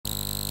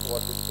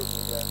what digital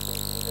media and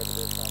social media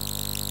today stands for.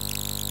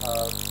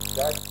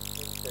 That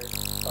being said,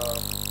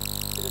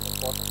 it is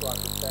important to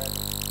understand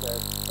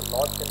that a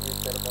lot can be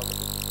said about the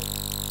discipline.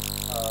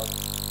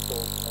 So,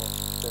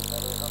 there's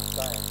never enough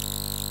time.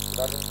 So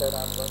that being said,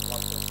 I'm going to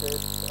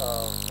concentrate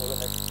over the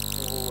next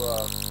few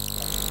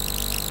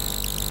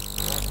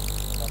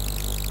what it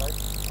looks like,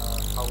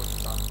 how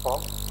it's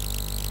transformed.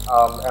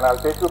 And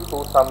I'll take you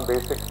through some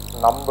basic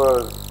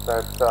numbers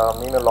that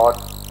mean a lot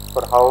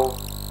for how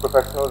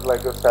professionals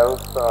like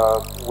yourself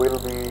will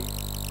be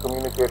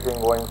communicating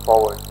going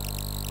forward.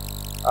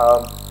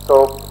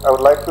 So I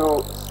would like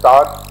to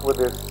start with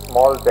this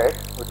small deck,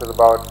 which is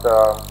about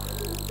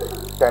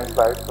 10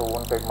 slides, so it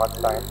won't take much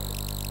time.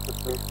 So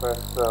please press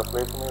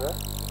play for me there.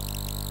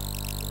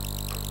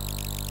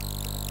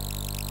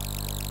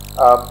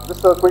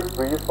 Just a quick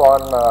brief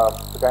on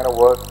the kind of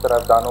work that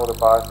I've done over the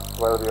past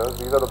 12 years.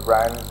 These are the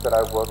brands that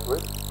I've worked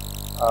with.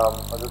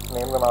 I'll just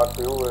name them out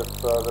to you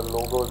if the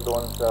logos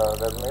don't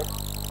resonate.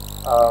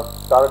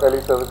 Tata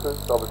Teleservices,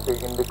 obviously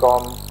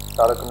Indicom,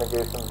 Tata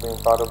Communications being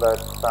part of that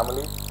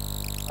family.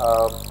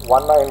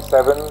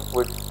 197,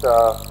 which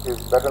is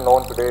better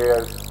known today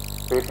as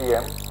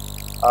Paytm.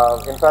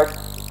 In fact,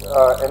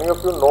 any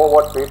of you know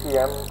what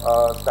Paytm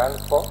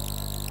stands for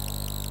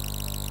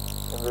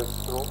in this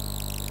room?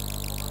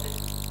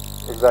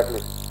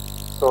 Exactly.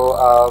 So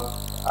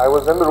I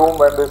was in the room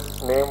when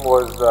this name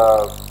was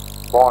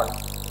born,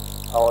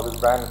 or this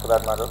brand for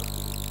that matter,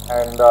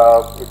 and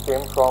it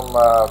came from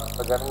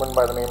a gentleman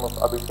by the name of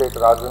Abhishek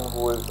Rajan,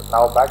 who is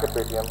now back at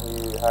Paytm.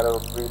 He had a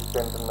brief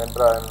stint in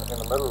Myntra in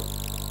the middle,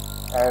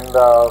 and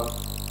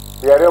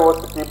the idea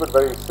was to keep it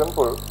very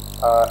simple.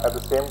 At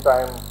the same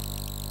time,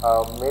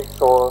 make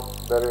sure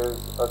there is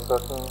a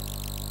certain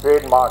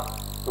trademark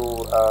to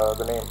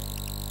the name,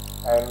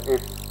 and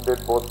it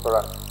did both for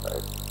us,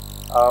 right?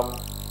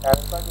 And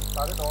in fact, it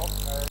started off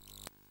as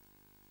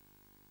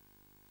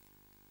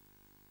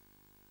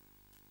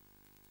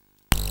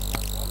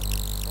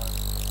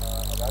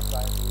at that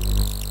time we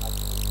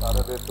actually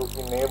started it to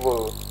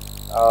enable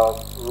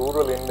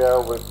rural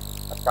India with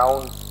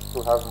accounts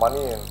to have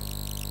money in,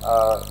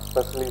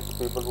 especially for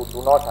people who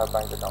do not have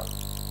bank accounts.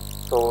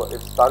 So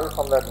it started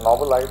from that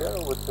novel idea,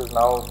 which has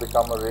now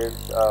become a rage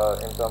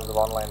in terms of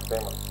online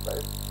payments,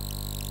 right?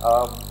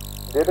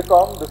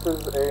 Datacom, this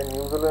is a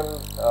New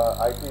Zealand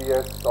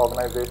ITES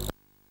organization.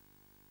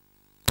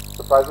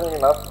 Surprisingly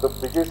enough, the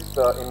biggest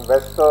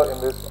investor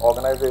in this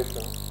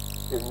organization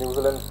is New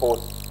Zealand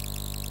Post.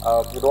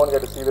 You don't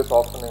get to see this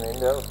often in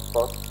India, of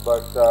course,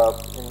 but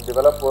in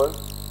developed world,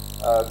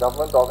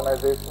 government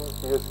organizations,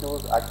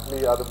 PSUs,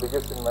 actually are the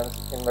biggest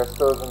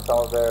investors in some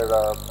of their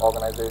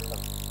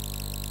organizations.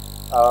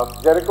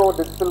 Jericho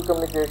Digital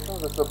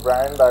Communications is a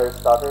brand I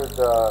started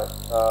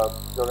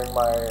during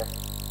my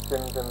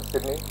stint in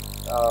Sydney.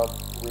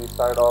 We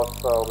started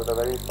off with a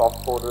very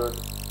soft-coded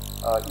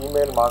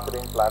email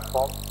marketing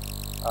platform,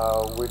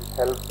 which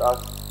helped us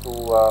to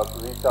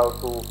reach out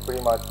to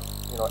pretty much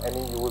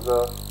any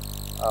user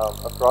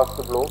across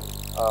the globe,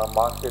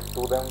 market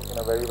to them in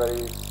a very,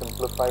 very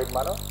simplified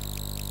manner.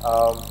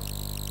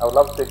 I would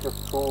love to take you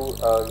through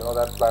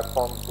that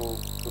platform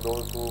to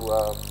those who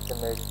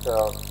can make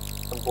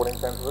some coding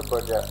sense of it,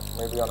 but yeah,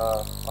 maybe on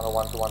a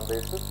one-to-one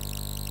basis.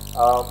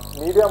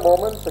 Media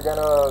Moments, again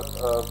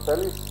a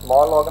fairly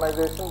small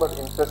organization, but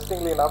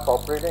interestingly enough,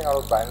 operating out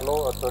of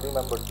Bangalore, a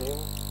 30-member team,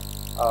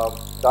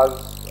 does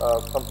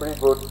some pretty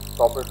good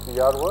corporate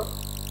PR work.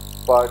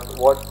 But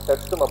what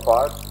sets them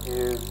apart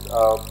is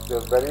they're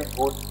very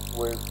good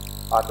with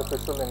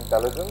artificial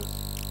intelligence,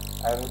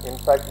 and in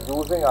fact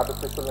using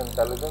artificial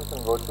intelligence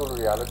and virtual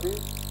reality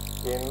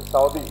in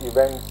some of the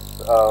events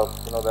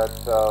that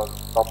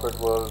corporate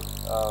world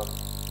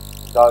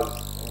does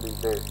in these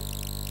days.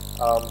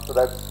 So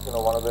that's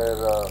one of their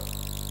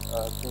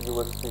key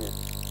USPs.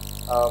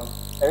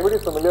 Anybody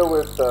familiar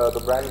with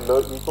the brand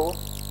Le Eco?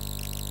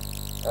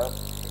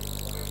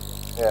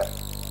 Yeah.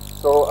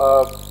 So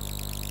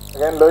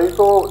again, Le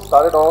Eco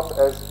started off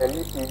as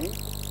LETV,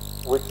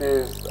 which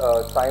is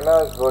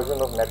China's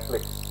version of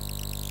Netflix,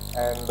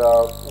 and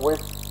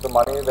with the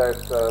money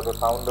that the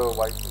founder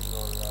Whitey,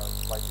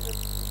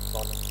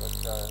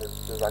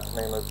 his actual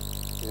name is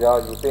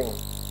Jia Yuting,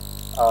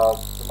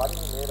 the money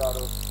he made out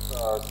of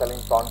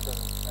selling content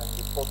and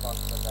bespoke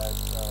content in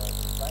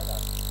China,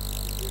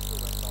 he later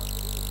went on to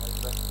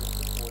invest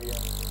in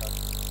OEM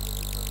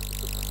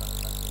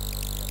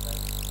and then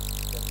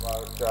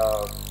about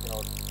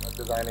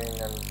designing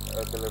and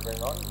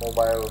delivering on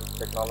mobile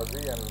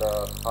technology and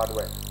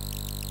hardware.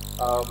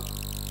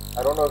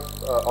 I don't know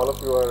if all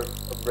of you are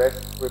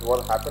abreast with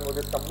what happened with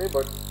this company,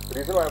 but the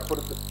reason why I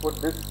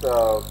put this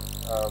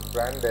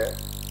brand there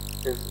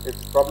is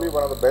it's probably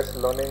one of the best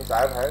learnings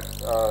I've had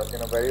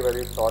in a very,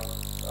 very short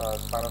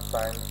span of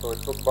time. So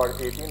it took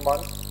about 18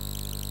 months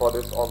for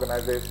this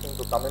organization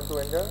to come into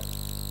India,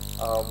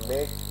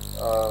 make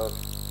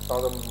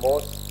some of the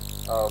most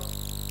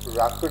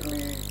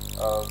rapidly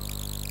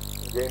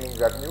gaining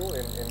revenue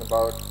in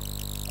about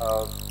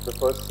the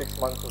first 6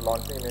 months of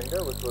launching in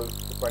India, which was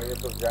the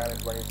 20th of Jan in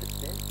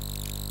 2016.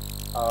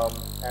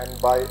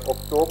 And by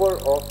October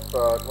of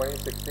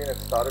 2016, it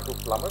started to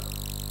plummet.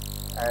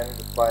 And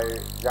by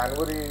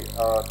January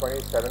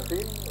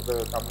 2017,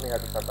 the company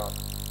had to shut down.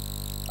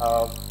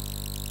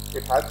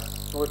 It has,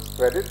 to its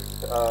credit,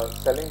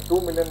 selling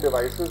 2 million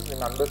devices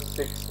in under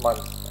 6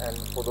 months. And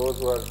for those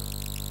who are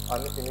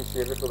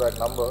uninitiated to that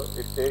number,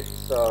 it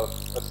takes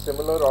a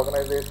similar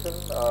organization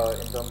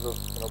in terms of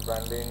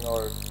branding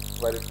or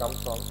where it comes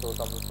from. So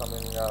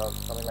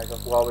something like a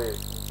Huawei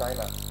in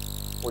China,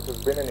 which has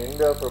been in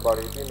India for about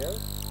 18 years.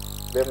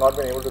 They have not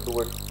been able to do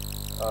it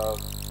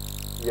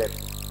yet.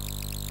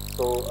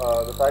 So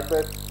the fact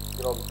that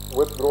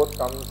with growth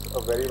comes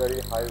a very,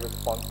 very high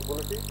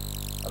responsibility,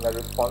 and that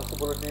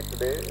responsibility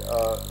today,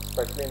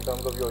 especially in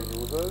terms of your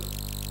users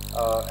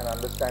and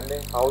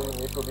understanding how you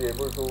need to be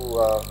able to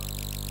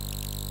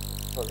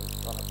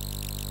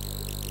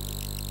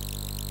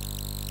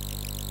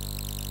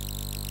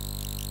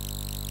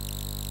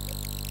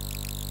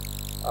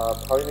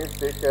how you need to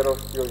take care of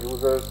your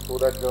users through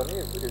that journey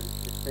is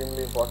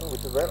extremely important,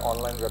 which is where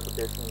online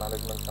reputation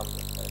management comes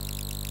in. Right?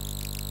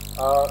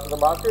 The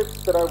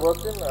markets that I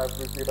work in, I've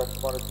briefly touched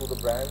upon it through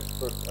the brands,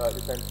 but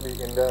essentially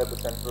India at the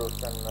center of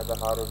and at the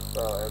heart of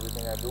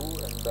everything I do,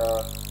 and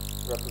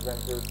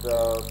represented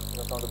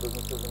some of the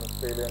businesses in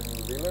Australia and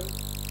New Zealand.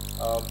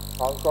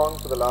 Hong Kong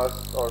for the last,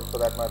 or for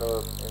that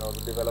matter,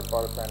 the developed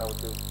part of China,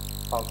 which is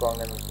Hong Kong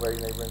and very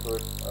neighboring to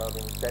it,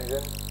 being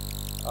Shenzhen,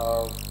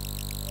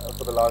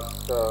 for the last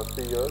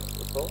 3 years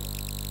or so,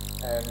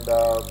 and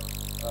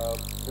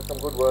did some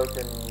good work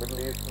in Middle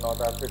East, North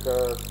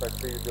Africa,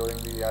 especially during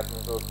the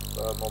advent of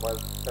mobile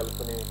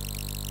telephony,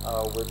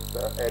 with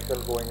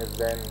Airtel going as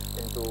then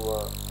into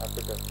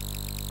Africa,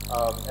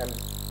 and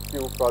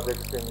few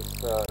projects in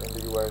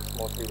the US,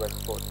 mostly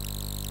West Coast.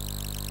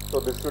 So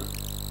this should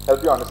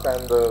help you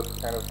understand the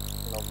kind of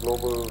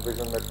global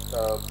vision that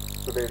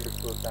today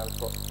Digital stands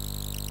for.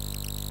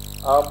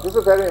 This is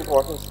a very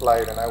important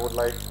slide, and I would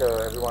like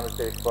everyone to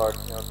take about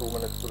 2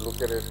 minutes to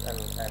look at it and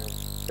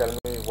tell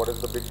me what is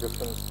the big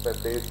difference that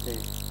they see.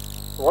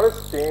 So what has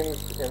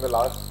changed in the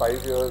last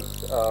 5 years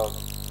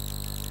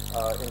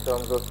in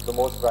terms of the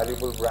most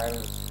valuable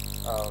brands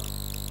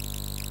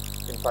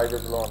in 5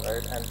 years alone,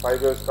 right? And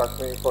 5 years, trust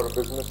me, for a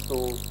business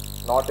to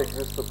not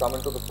exist to come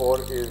into the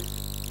fore is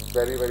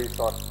very, very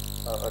short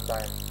a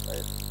time,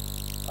 right?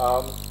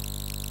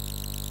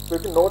 So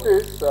if you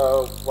notice,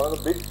 one of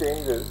the big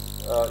changes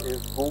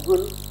is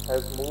Google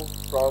has moved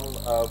from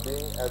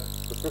being at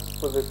the 5th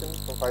position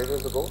from 5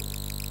 years ago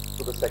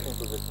to the 2nd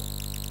position.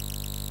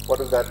 What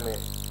does that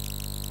mean?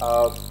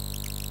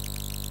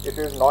 It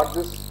is not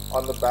just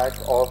on the back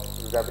of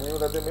revenue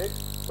that they make,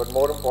 but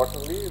more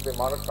importantly, the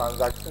amount of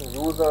transaction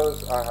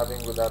users are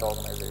having with that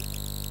organization,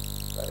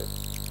 right?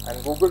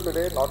 And Google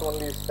today not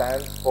only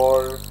stands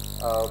for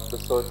the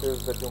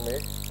searches that you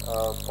make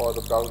or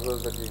the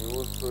browsers that you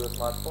use through your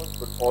smartphones,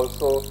 but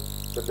also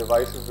the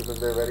devices, because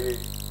they're very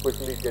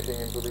quickly getting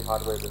into the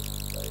hardware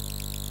business, right?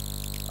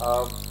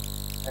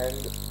 And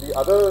the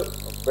other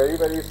very,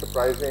 very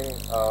surprising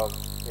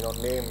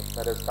name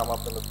that has come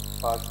up in the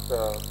past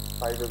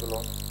 5 years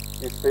alone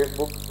is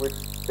Facebook, which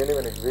didn't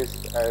even exist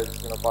as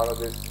part of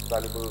this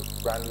valuable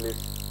brand list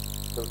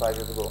till 5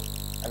 years ago,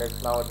 and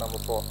it's now at number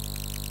 4.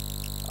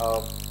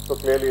 So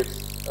clearly,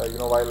 it's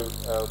while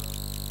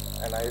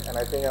and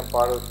I think I'm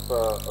part of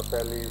a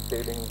fairly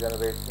fading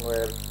generation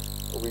where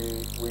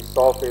we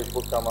saw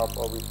Facebook come up,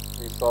 or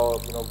we saw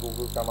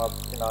Google come up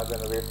in our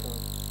generation.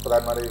 For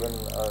that matter, even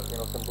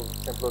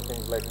simpler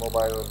things like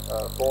mobile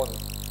phones,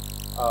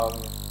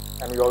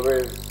 and we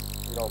always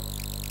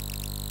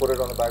put it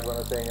on the back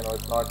burner, saying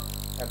it's not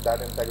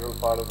that integral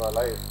part of our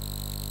life,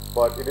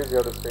 but it is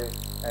here to stay.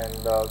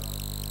 And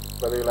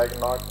whether you like it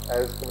or not,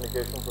 as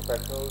communication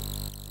professionals,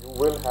 you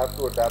will have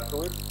to adapt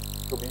to it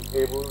to be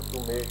able to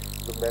make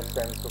the best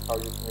sense of how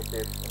you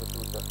communicate in the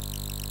future.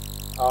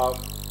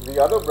 The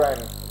other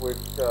brand which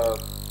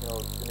you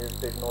need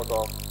to take note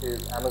of is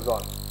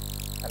Amazon,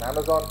 and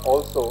Amazon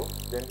also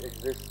didn't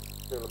exist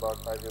till about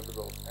 5 years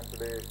ago, and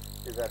today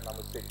is at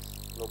number 6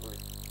 globally.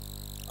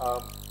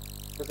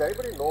 Does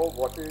anybody know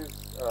what is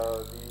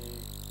the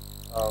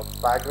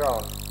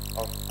background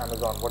of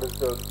Amazon? What is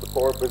the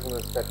core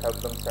business that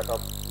helped them set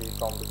up the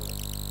e-com business?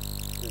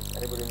 Is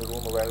anybody in the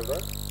room aware of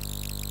that?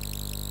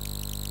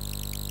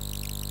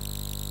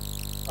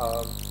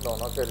 No,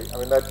 not really. I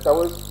mean, that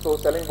was, so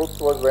selling books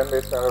was when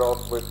they started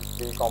off with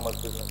the e-commerce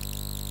business.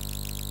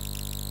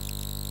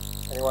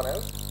 Anyone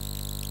else?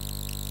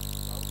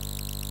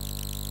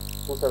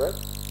 Who said that?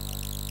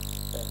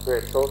 Yeah,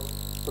 great. So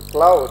the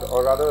cloud,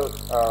 or rather,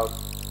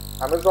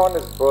 Amazon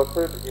is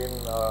birthed in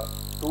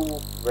 2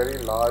 very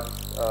large,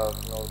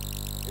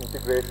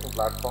 integration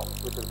platforms,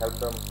 which has helped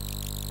them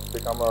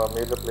become a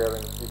major player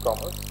in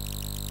e-commerce.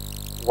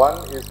 One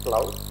is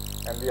cloud,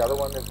 and the other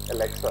one is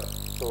Alexa.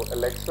 So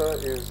Alexa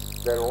is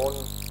their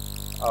own,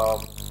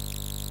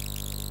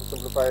 to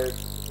simplify it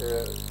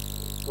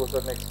to a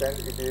certain extent,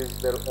 it is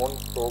their own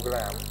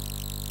program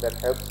that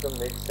helps them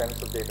make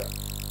sense of data.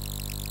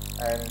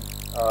 And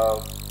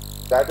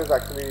that has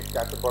actually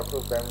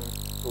catapulted them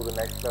to the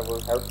next level,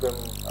 help them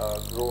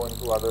grow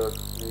into other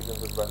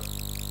regions as well.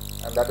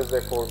 And that is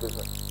their core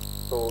business.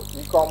 So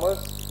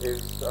e-commerce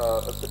is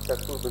a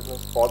successful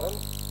business for them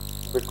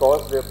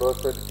because they're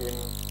birthed in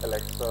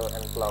Alexa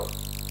and cloud,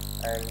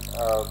 and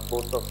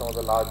both of some of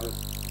the largest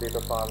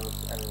data farms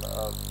and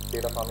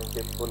data farming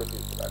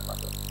capabilities for that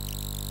matter.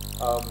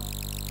 Um,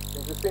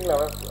 Interestingly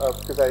enough,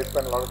 because I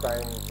spend a lot of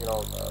time,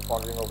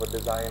 pondering over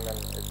design, and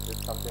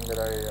it's something that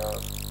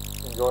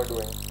I enjoy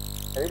doing.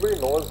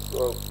 Anybody knows,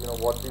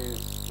 what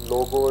these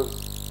logos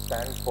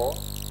stand for?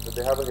 That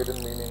they have a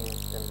hidden meaning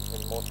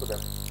in most of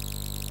them.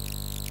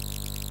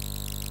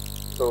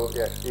 So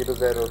yeah, A to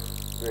Z of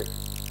great.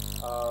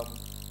 Um,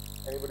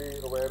 Anybody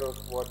aware of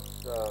what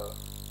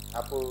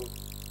Apple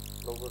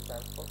logo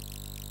stands for?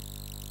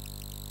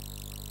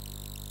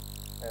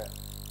 Yeah.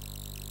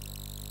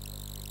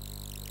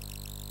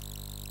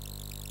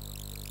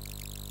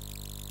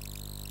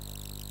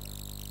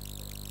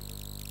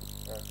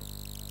 Yeah.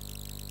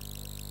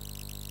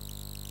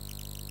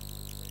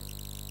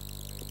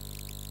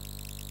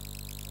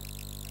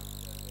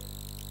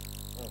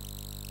 Mm.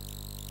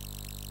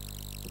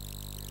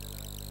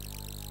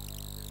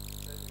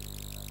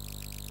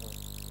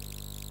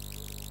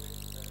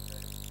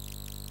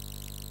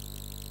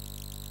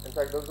 In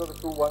fact, those are the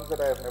two ones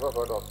that I have never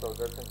heard of, so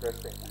that's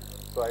interesting.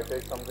 So I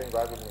take something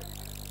back with me.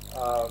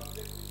 Um,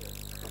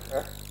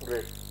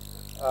 Great.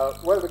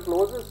 Well, the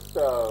closest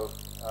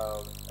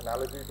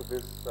analogy to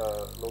this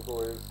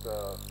logo is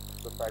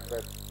the fact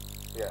that,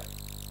 yeah,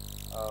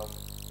 um,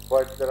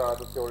 but there are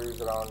other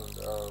theories around,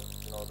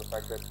 the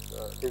fact that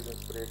his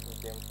inspiration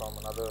came from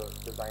another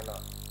designer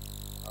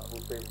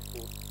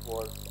who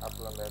was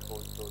Apple, and therefore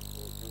he chose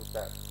to use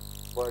that.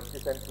 But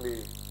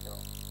essentially,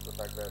 the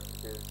fact that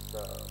it is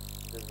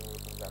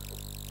Newton's Apple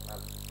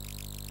analogy.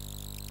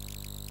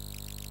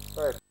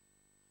 Right.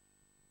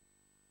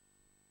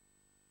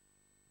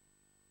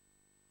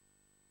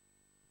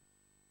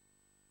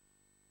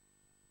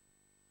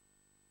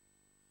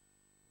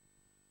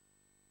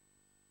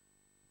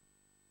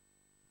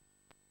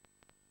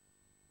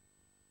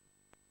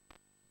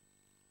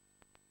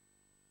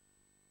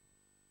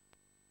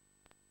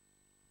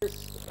 This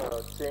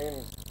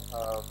change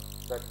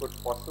that could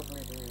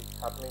possibly be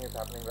happening is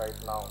happening right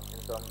now in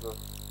terms of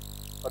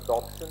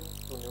adoption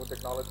to new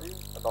technology,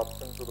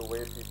 adoption to the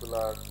way people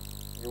are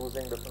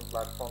using different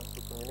platforms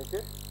to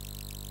communicate.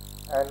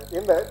 And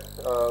in that,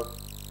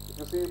 if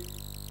you see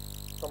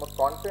from a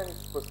content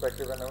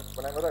perspective, and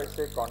whenever I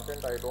say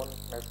content, I don't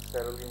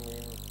necessarily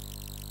mean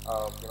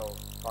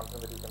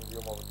content that you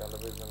consume over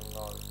television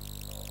or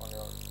on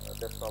your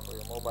desktop or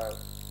your mobile,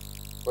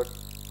 but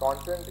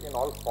content in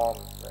all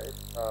forms, right?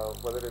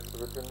 Whether it's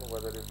written,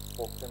 whether it's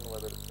spoken,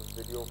 whether it's a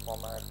video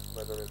format,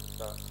 whether it's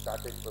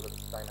static, whether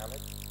it's dynamic.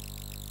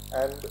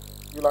 And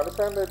you'll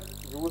understand that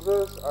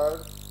users are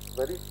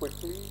very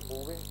quickly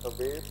moving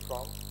away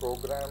from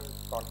programmed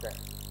content.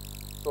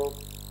 So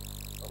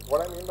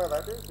what I mean by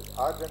that is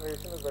our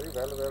generation is very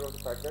well aware of the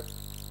fact that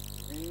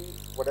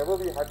whatever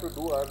we had to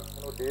do, our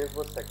days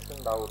were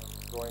sectioned out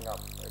growing up.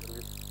 Right? At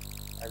least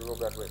I grew up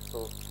that way.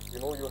 So you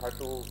had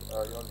to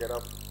get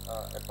up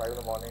at 5 in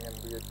the morning and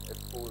be at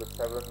school at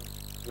 7.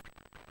 You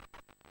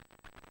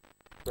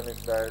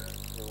finish that,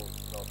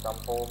 come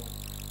home,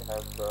 you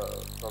have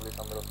probably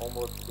some bit of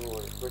homework to do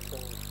or tuition,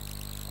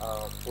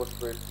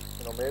 post which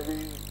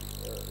maybe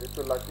if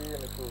you're lucky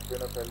and if you've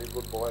been a fairly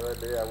good boy that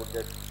day, I would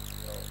get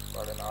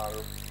about an hour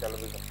of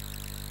television.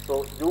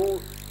 So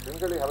you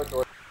didn't really have a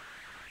choice.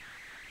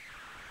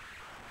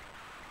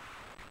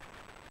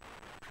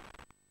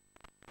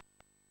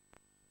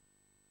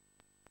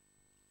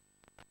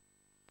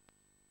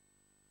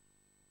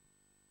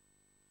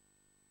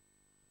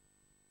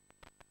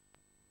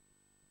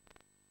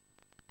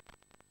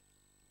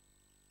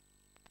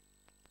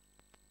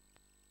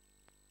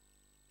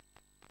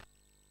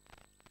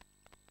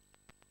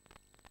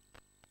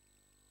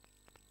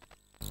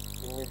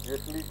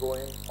 Immediately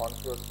going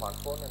onto your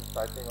smartphone and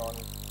typing on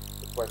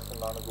the question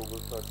on a Google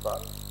search bar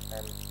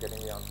and getting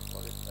the answer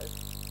for it, right?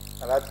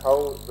 And that's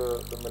how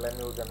the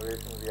millennial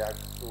generation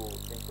reacts to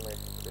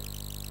information today.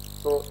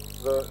 So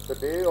the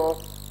day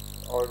of,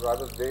 or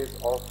rather days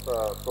of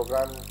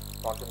programmed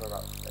content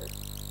around, right?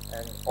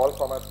 And all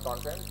formats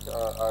content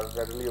are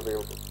readily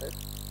available, right?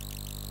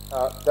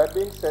 That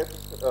being said,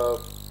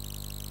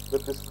 the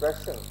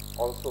discretion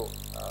also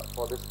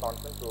for this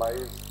content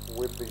lies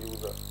with the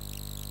user,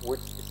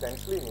 which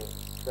essentially means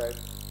that,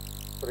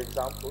 for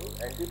example,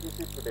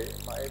 NTPC today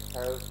might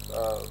have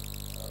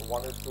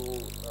wanted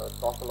to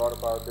talk a lot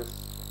about this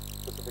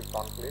specific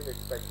conclave,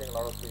 expecting a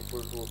lot of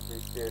people to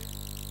appreciate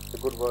the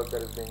good work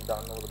that is being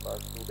done over the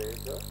past 2 days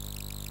here,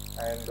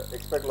 and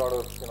expect a lot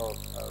of,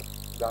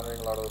 garnering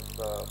a lot of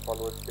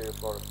followership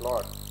or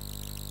applaud.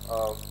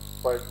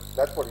 But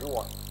that's what you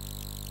want.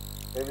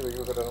 Maybe the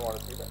user doesn't want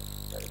to see that,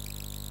 right?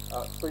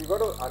 So you got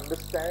to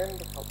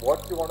understand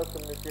what you want to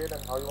communicate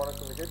and how you want to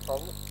communicate from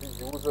the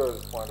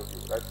user's point of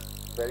view. That's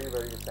very,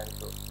 very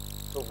essential.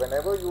 So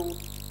whenever you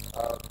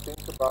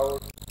think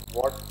about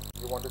what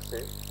you want to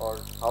say or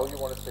how you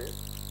want to say it,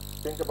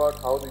 think about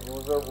how the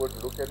user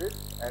would look at it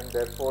and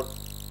therefore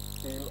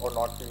feel or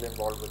not feel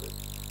involved with it.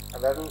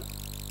 And that will,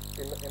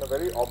 in a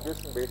very obvious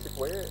and basic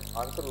way,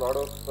 answer a lot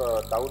of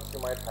doubts you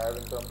might have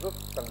in terms of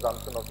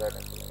consumption of that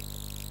information.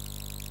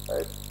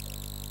 Right?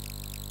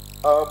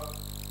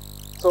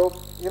 So,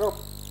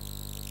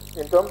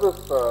 in terms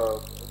of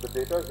the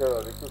data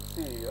here, if you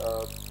see,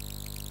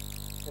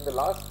 in the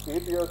last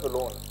 8 years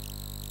alone,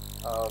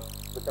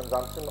 the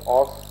consumption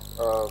of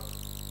uh,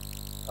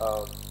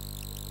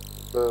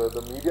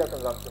 the media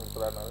consumption, for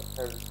that matter,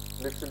 has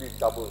literally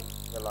doubled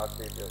in the last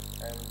 8 years.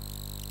 And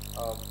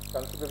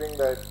considering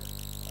that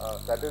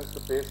that is the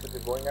pace that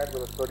we're going at,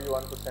 with a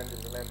 31%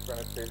 internet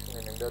penetration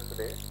in India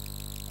today,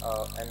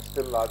 and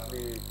still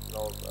largely,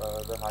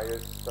 the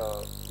highest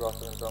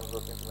growth in terms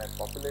of internet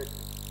population,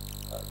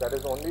 that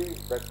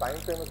time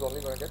frame is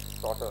only going to get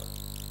shorter,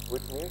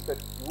 which means that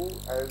you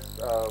as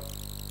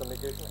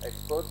communication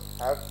experts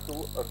have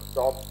to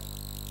adopt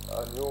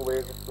new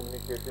ways of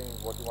communicating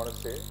what you want to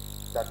say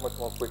that much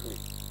more quickly.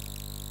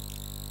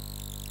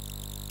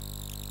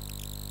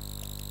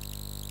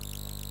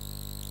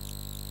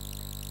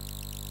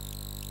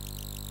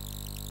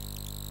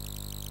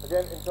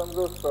 Again, in terms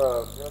of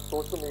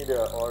social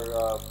media or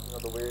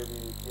the way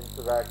we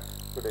interact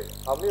today,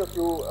 how many of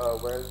you,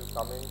 while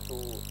coming to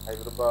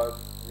Hyderabad,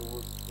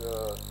 used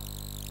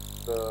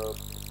the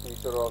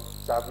feature of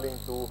traveling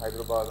to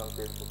Hyderabad on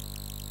Facebook?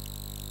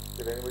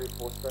 Did anybody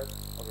post that?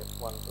 Okay,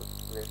 one person,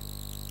 great.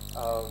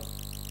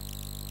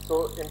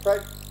 So in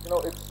fact,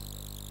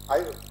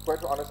 I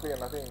quite honestly, and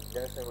nothing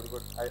against anybody,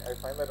 but I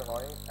find that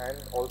annoying and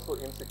also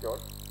insecure.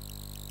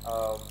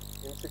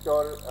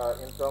 Insecure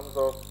in terms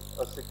of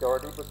a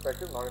security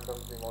perspective, not in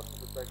terms of the emotional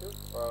perspective.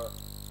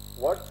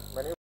 What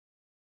many of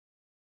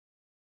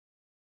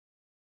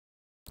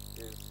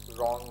is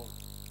wrong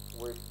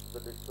with the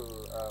digital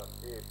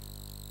age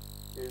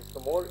is the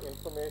more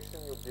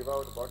information you give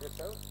out about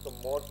yourself, the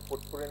more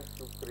footprint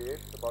you create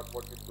about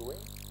what you're doing,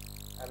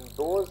 and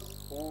those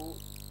who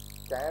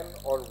can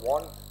or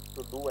want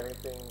to do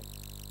anything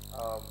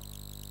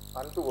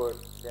untoward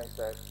against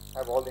that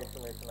have all the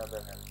information at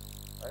their hands,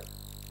 right?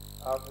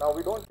 Now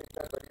we don't take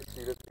that very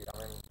seriously. I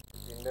mean,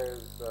 India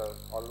is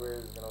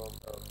always,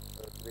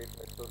 a great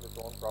mix of its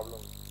own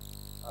problems,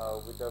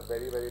 which are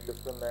very, very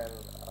different than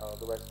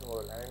the Western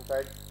world. And in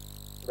fact,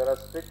 there are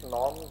strict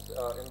norms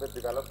in the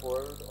developed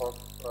world of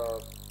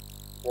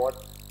what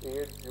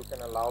age you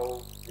can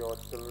allow your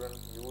children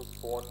to use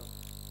phone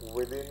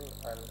within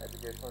an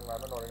educational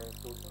environment or an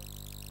institution.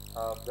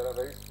 There are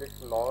very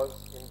strict laws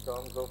in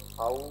terms of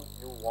how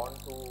you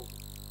want to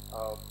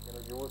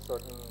use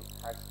certain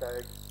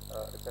hashtags,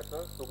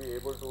 etc., to be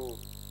able to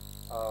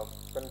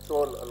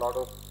control a lot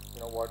of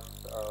what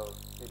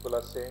people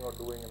are saying or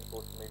doing in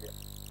social media.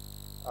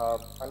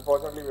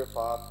 Unfortunately, we're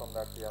far from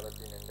that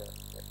reality in India.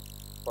 Right?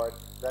 But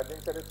that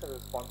being said, it's a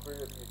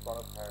responsibility that each one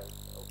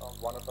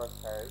of us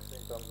has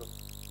in terms of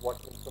what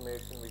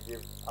information we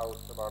give out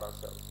about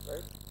ourselves.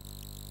 Right?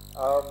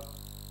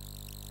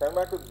 Coming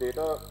back to the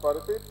data part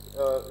of it,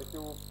 if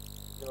you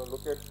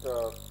look at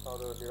some of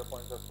the data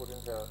points I've put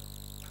in here,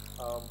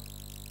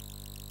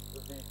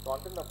 the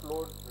content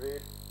upload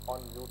rate on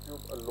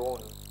YouTube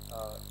alone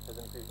has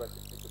increased by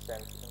 60%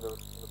 in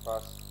the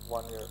past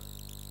 1 year.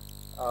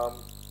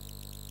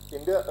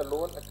 India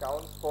alone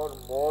accounts for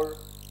more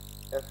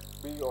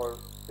FB or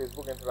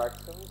Facebook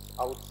interactions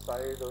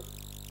outside of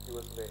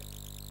USA.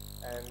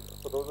 And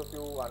for those of you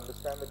who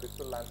understand the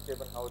digital landscape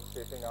and how it's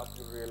shaping up,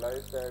 you'll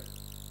realize that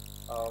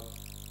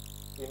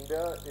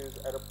India is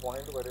at a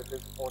point where it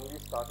is only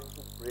starting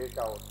to break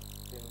out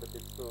in the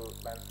digital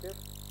landscape,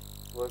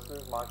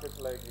 versus markets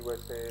like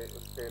USA,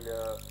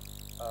 Australia,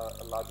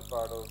 a larger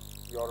part of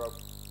Europe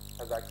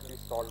has actually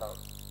stalled out,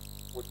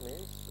 which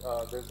means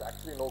there's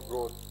actually no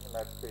growth in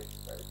that space,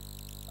 right?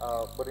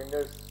 But India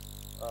is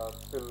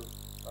still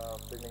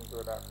beginning to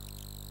adapt,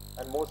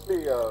 and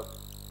mostly,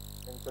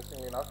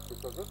 interestingly enough,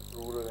 because of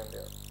rural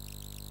India.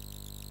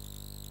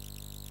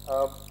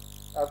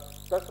 I've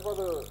touched upon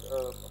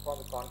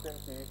the content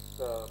piece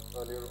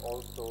earlier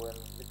also, and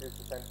it is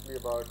essentially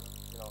about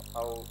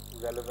how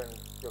relevant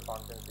your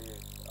content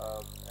is,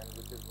 and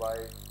which is why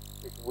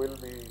it will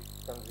be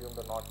consumed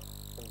or not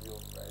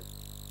consumed, right?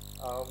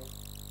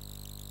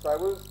 So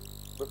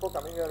before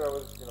coming here, I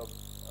was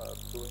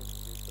doing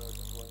some research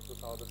and going through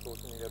some of the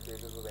social media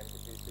pages of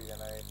NTPC,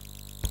 and I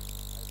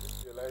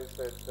just realized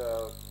that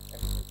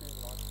NTPC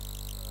is not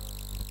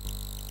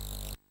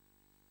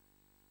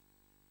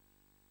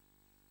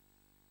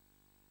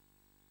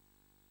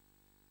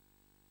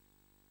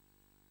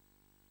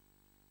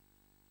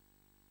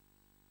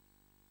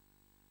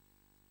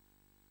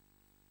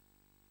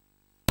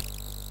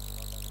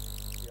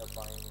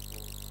buying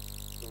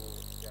to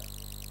yeah,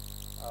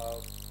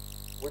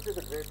 which is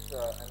a great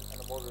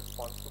and a more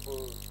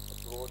responsible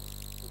approach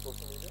to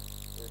social media.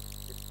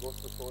 It goes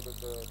to show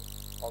that the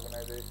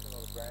organization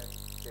or the brand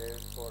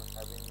cares for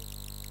having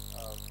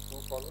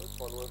true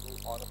followers who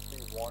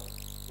honestly want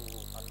to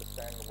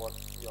understand what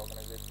the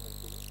organization is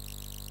doing.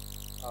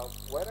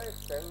 Where I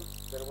felt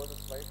there was a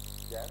slight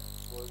gap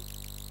was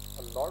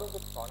a lot of the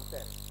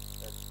content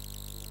that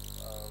you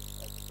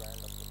as a brand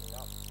are putting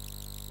up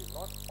is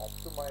not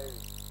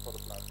optimized for the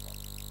platform.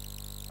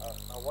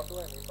 Now, what do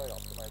I mean by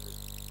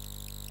optimization?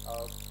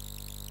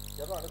 You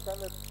have to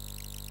understand that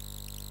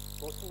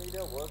social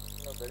media works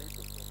in a very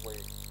different way,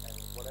 and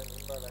what I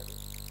mean by that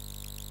is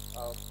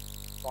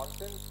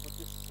content which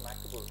is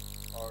snackable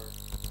or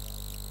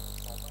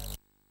format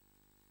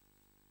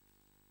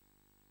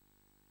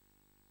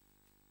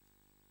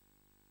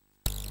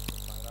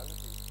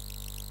virality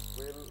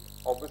will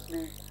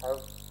obviously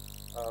have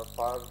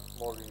far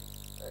more reach,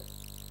 right?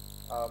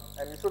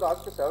 And you should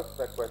ask yourself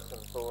that question.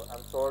 So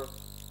I'm sure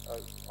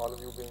all of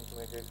you being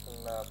communication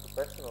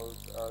professionals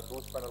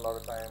do spend a lot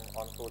of time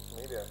on social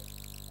media.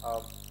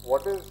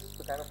 What is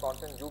the kind of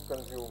content you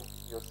consume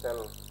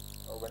yourself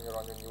when you're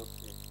on your news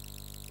feed?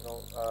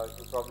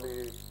 You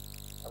probably,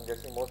 I'm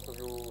guessing most of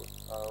you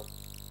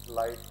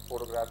like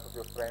photographs of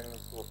your friends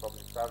who are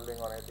probably traveling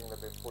or anything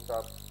that they put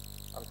up.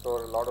 I'm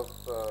sure a lot of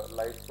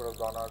lights would have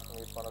gone out from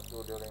each one of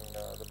you during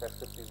the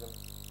festive season.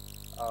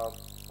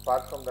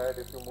 Apart from that,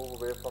 if you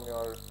move away from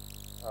your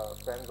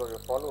friends or your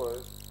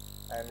followers,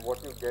 and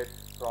what you get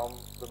from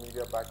the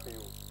media back to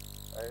you,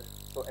 right?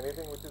 So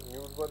anything which is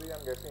newsworthy,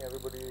 I'm guessing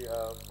everybody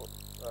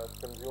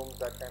consumes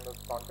that kind of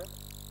content.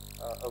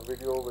 A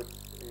video which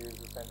is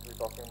essentially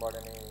talking about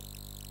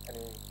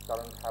any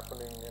current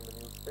happening in the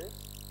news space.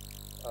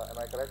 Am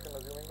I correct in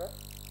assuming that?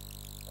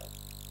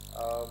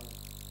 Yeah.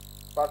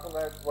 Apart from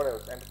that, what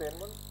else?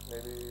 Entertainment,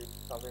 maybe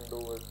something to do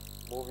with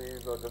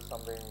movies or just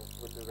something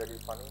which is really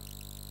funny.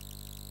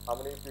 How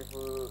many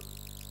people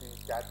see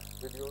cat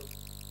videos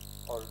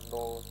or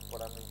know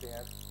what I'm hinting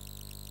at?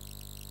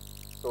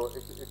 So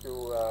if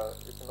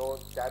you know,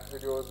 cat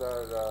videos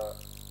are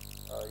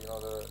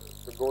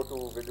the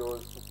go-to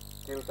videos to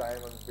kill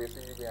time and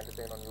basically be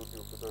entertained on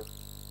YouTube, because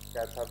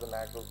cats have the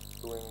knack of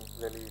doing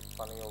really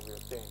funny or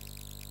weird things,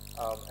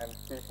 and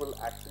people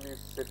actually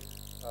sit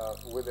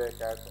with their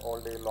cats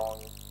all day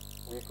long,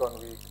 week on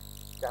week,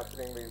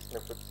 capturing these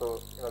snippets.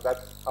 So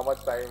that's how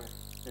much time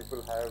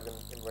people have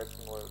in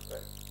Western world,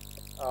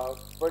 right?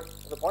 But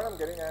the point I'm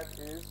getting at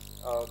is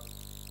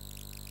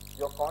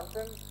your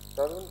content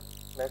doesn't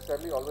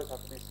necessarily always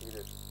have to be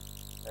serious,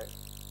 right?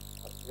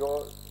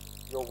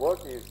 Your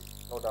work is,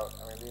 no doubt.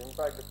 I mean, the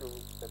impact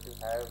that you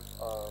have,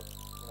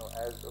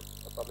 as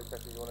a public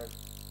sector unit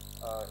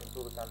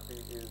into the country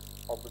is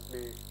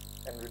obviously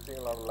enriching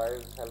a lot of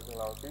lives, helping a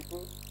lot of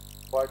people,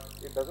 but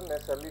it doesn't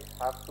necessarily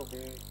have to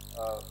be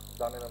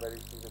done in a very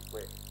serious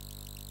way.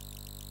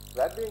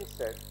 That being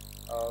said,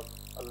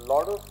 a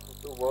lot of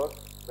the work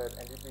that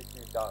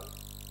NTPC does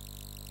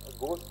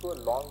goes through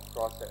a long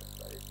process,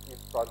 right?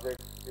 Each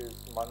project is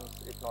months,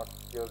 if not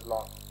years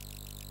long.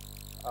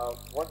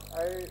 What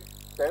I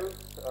felt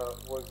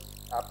was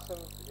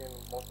absent in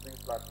most of these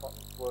platforms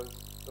was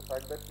the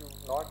fact that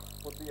you've not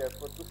put the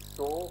effort to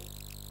show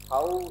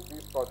how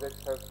these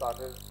projects have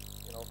started,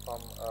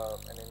 from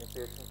an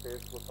initiation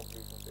phase to a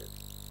completion phase.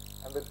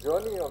 And the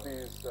journey of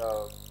these,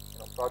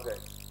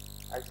 projects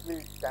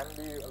actually can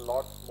be a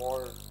lot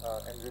more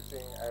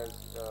enriching as,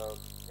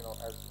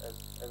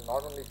 as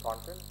not only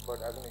content,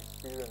 but as an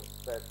experience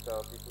that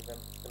people can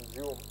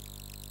consume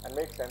and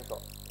make sense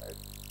of, right?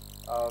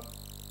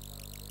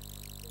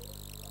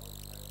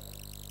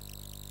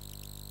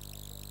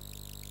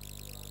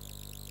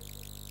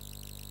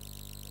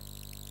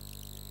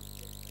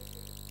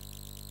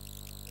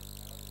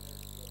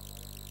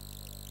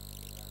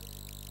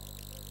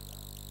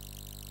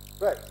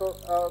 Right. So,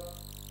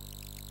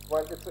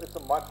 well, it's a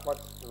much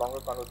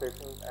longer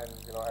conversation, and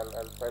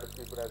I'll try to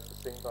keep it as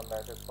succinct on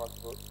that as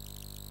possible.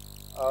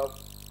 Uh,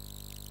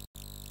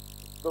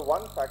 the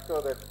one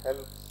factor that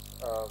helps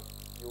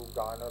you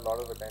garner a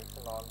lot of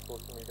attention on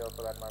social media,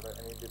 for that matter,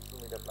 any digital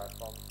media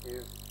platform,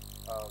 is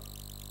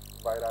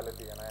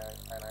virality, and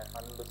I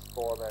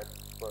underscore that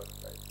first,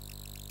 right?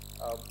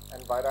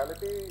 And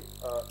virality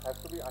has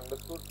to be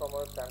understood from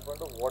a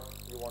standpoint of what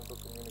you want to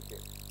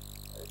communicate,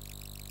 right?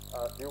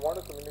 Do you want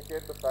to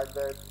communicate the fact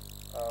that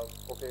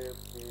okay,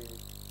 we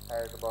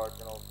had about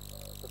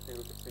 50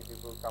 to 60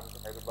 people come to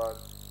Hyderabad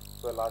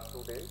for the last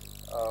 2 days,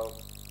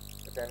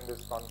 attend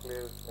this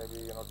conclave,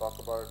 maybe talk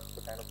about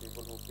the kind of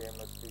people who came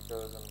as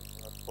speakers and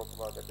spoke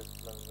about their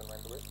disciplines and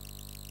went away,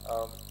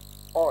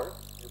 or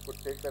you could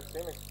take that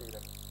same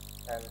experience,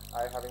 and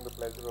I, having the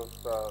pleasure of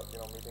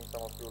meeting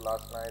some of you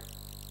last night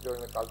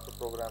during the cultural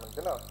program and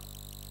dinner,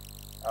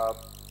 uh,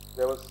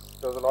 there was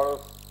a lot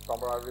of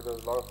camaraderie, there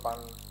was a lot of fun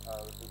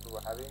that people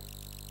were having.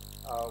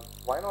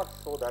 Why not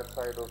show that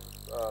side of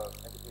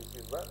NTPC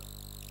as well?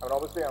 I mean,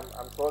 obviously,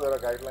 I'm sure there are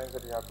guidelines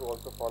that you have to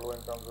also follow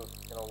in terms of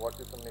what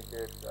you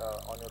communicate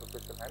on your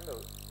official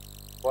handle,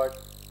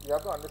 but you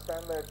have to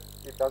understand that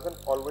it doesn't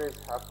always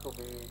have to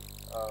be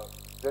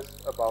just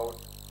about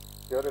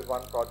here is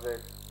one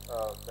project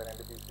that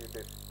NTPC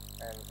did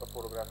and a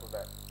photograph of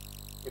that.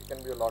 It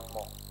can be a lot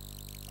more.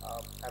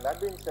 And that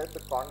being said,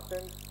 the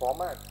content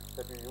format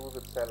that you use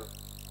itself,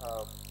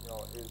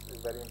 is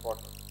very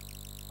important.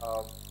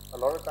 A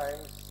lot of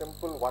times,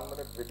 simple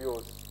 1-minute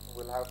videos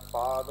will have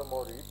far the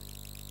more reach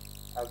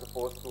as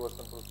opposed to a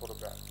simple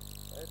photograph,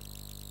 right?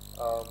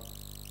 Um,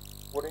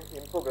 Putting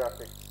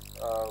infographics,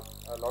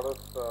 a lot of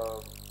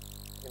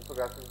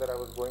infographics that I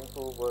was going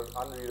through were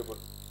unreadable,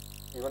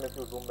 even if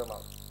you zoom them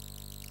out.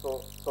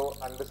 So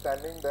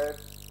understanding that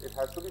it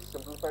has to be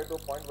simplified to a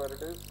point where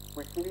it is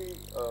quickly,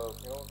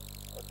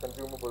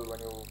 consumable when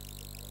you.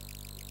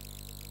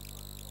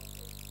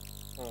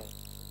 Hmm.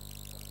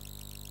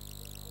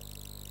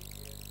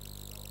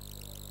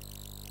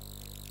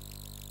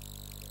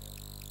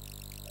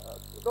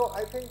 No,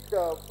 I think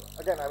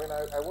again, I mean,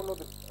 I won't know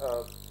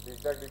the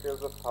exact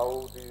details of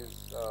how these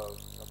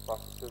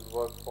processes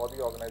work for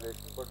the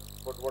organization, but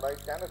what I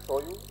can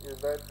assure you is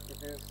that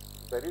it is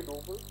very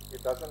doable.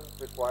 It doesn't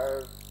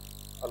require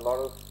a lot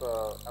of.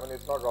 I mean,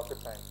 it's not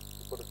rocket science,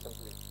 to put it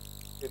simply.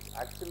 It's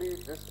actually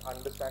just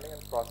understanding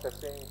and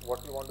processing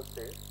what you want to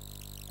say,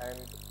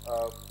 and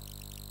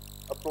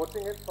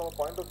approaching it from a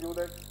point of view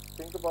that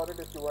think about it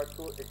if you had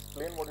to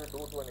explain what you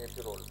do to an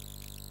 8-year-old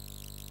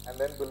and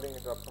then building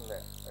it up from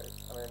there. Right?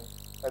 I mean,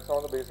 that's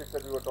all the basics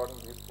that we were taught in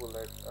B school.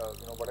 That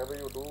whatever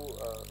you do,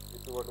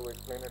 if you were to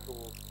explain it to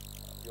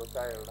your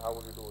child, how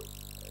would you do it?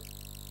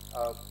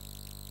 Right?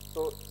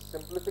 So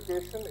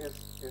simplification is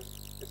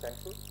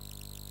essential.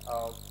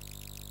 Uh,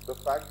 the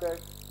fact that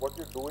what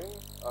you're doing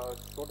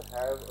should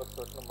have a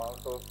certain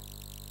amount of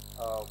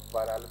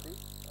virality,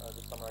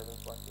 just summarizing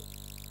point here,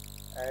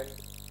 and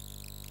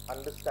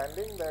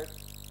understanding that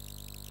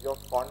your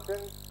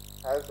content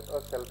has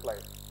a shelf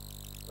life,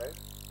 right?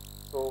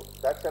 So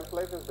that shelf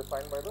life is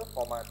defined by the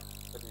format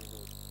that you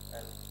use,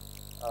 and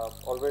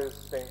always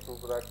staying true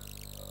to that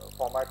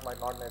format might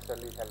not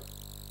necessarily help.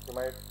 You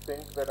might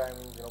think that I'm,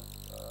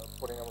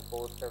 putting up a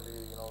post every,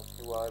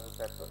 few hours,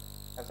 etc.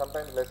 And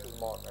sometimes less is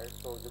more, right?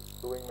 So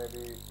just doing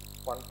maybe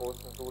one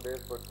post in 2 days,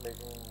 but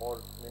making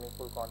more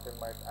meaningful content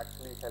might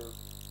actually help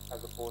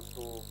as opposed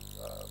to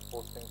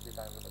posting 3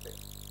 times in a day.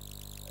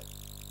 Right?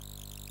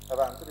 Have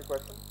I answered your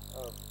question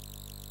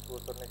to a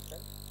certain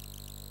extent?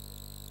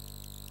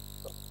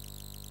 So,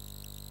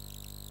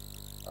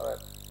 all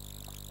right.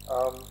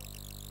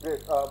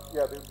 Great.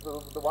 Yeah,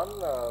 the one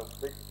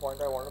big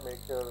point I want to make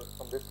here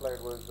from this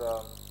slide was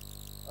uh,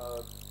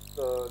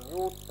 the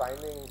new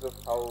timings of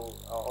how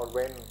or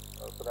when,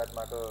 for that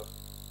matter,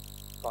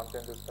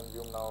 content is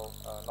consumed now,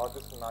 not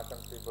just in our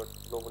country but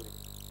globally.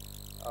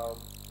 Um,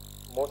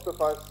 Most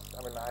of us,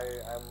 I mean,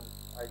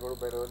 I go to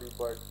bed early,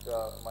 but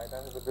my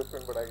time is a bit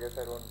different. But I guess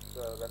I don't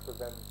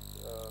represent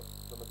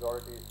the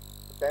majority.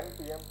 10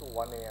 p.m. to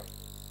 1 a.m.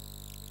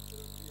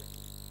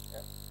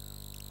 Yeah.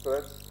 So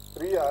that's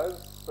 3 hours,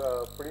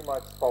 pretty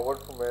much forward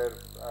from where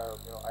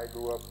I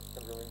grew up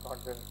consuming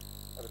content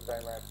at the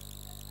time.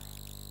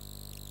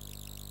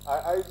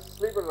 I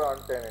sleep at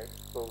around 10,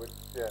 so which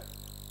yeah,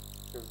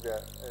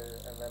 because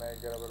and then I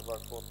get up at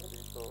about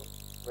 4:30. So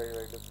very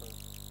very different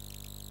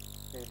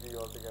PG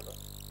altogether.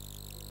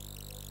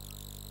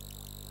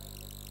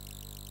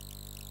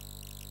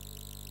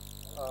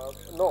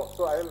 No,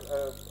 so I'll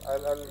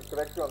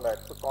correct you on that.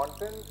 So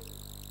content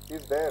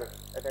is there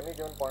at any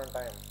given point in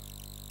time.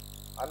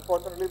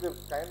 Unfortunately, the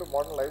kind of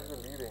modern life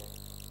we're leading,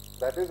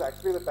 that is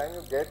actually the time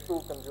you get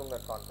to consume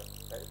that content,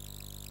 right?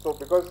 So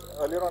because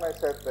earlier on I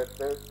said that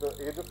the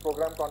age of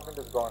program content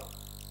is gone.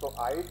 So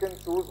I can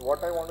choose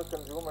what I want to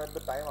consume at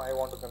the time I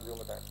want to consume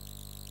it at,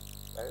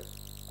 right?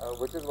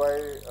 Which is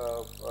why,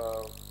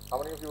 how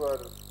many of you are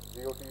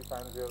GOT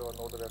fans here or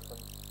know the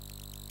reference?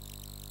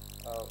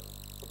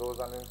 For those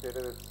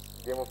uninitiated,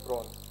 it's Game of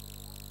Thrones.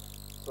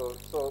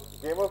 So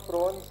Game of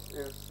Thrones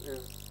is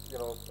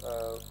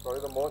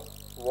probably the most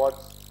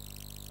watched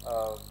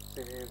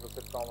series or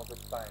sitcom of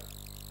its time,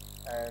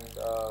 and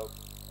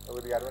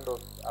with the advent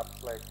of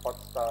apps like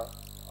Hotstar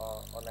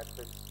or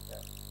Netflix,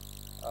 yeah,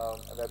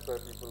 and that's where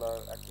people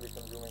are actually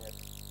consuming it.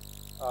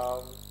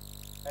 Um,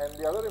 and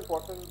the other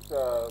important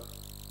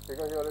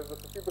figure here is the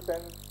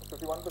 50%,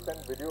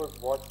 51% videos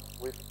watched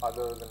with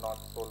others and not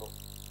solo,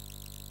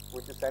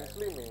 which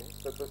essentially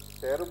means that the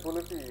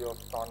shareability of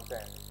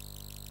content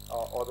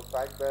or the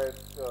fact that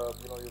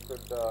you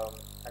could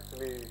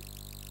actually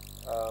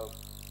uh,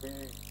 be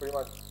pretty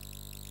much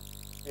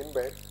in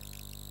bed,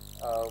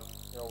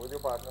 with your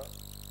partner,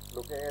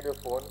 looking at your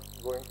phone,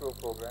 going through a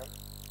program.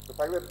 The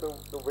fact that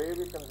the way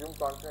we consume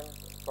content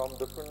from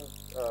different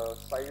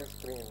size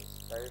screens,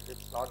 right?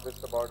 It's not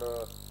just about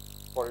a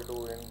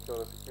 42-inch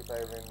or a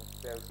 65-inch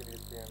LCD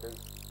screen. It is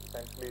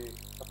essentially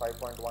a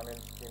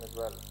 5.1-inch screen as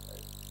well,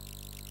 right?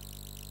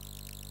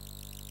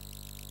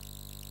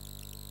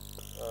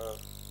 Uh,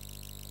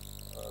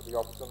 the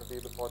opportunity,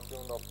 the fortune,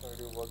 the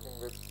opportunity of working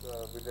with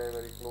Vijay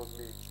very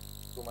closely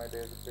through my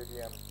days at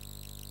KTM.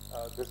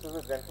 This is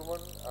a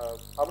gentleman.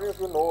 How many of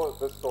you know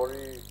the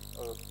story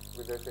of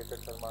Vijay Shekhar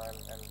Sharma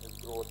and his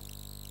growth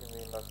in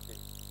the industry?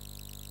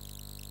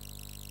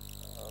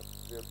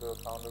 The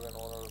founder and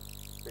owner of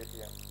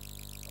KTM.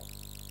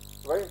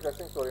 It's a very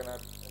interesting story, and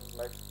I'd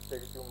like to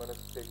take a few minutes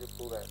to take you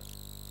through that.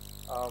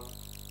 Um,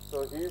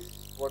 so he's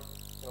what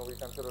we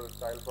consider a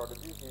child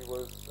prodigy.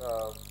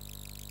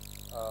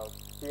 Uh,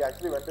 he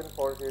actually went in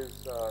for his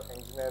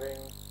engineering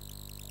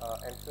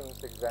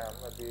entrance exam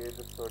at the age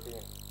of 13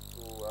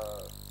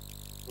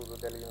 to the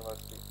Delhi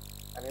University,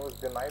 and he was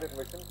denied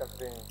admission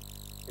considering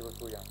he was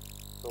too young.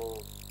 So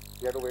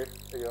he had to wait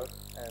a year,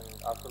 and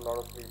after a lot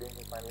of pleading,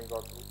 he finally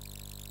got through,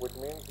 which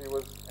means he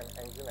was an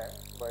engineer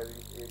by the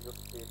age of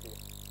 18.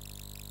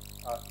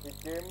 He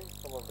came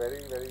from a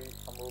very, very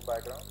humble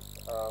background,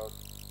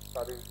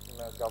 studied in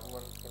a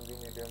government Hindi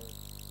medium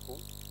school,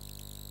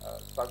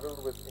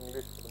 struggled with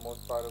English for the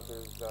most part of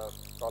his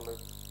college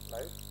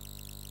life.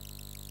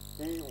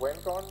 He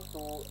went on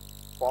to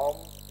form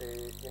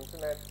a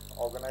internet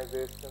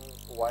organization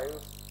while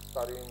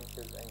studying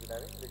his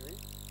engineering degree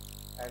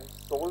and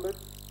sold it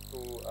to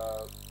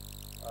uh,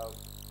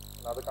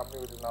 another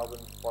company which has now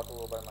been bought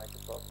over by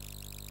Microsoft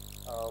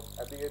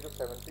at the age of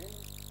 17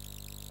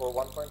 for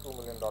 $1.2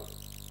 million.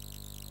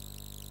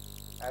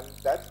 And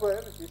that's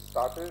where he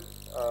started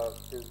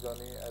his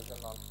journey as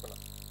an entrepreneur.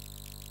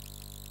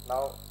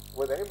 Now,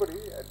 with anybody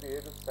at the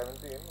age of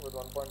 17 with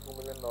 $1.2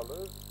 million,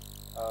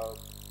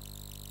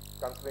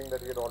 considering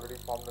that he had already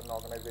formed an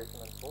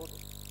organization and sold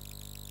it,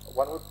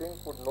 one would think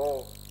would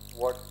know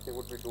what he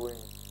would be doing,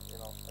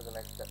 as the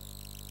next step.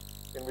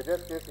 In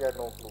Vijay's case, he had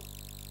no clue.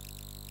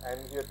 And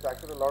he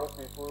attracted a lot of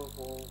people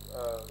who,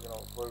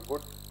 were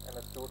good and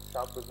astute,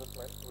 sharp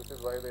businessmen, which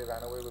is why they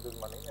ran away with his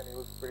money, and he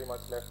was pretty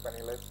much left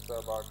penniless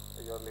about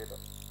a year later.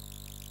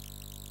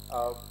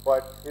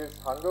 But his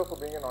hunger for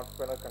being an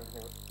entrepreneur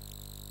continued,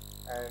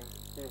 and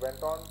he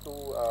went on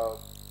to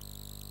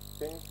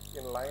think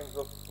in lines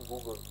of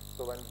Google.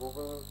 So when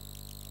Google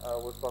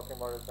was talking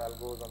about its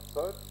algos on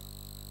search,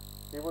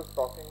 he was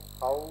talking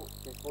how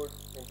he could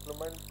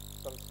implement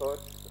some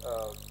search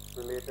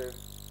related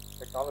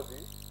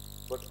technology,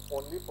 but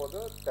only for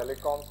the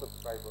telecom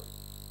subscribers,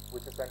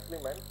 which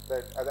essentially meant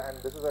that, and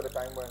this is at a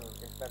time when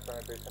internet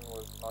penetration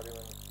was not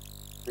even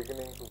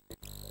beginning to be.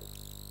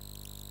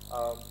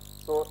 Right?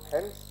 So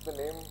hence the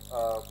name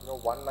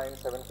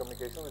 197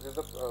 Communication, which is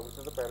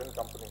the parent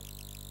company.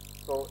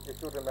 So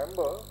if you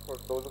remember, for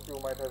those of you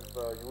who might have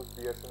used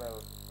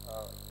BSNL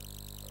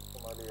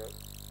from earlier,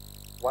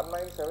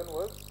 197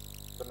 was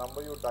the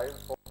number you dialed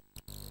for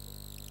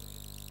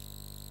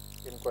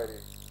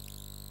inquiries.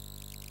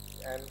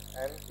 And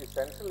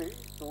essentially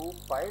to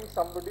find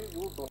somebody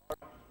you do not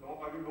know,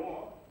 or you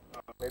know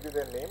maybe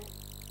their name,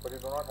 but you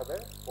do not have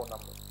their phone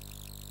number.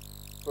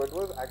 So it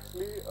was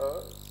actually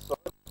a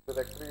search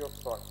directory of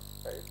sorts,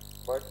 right?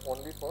 But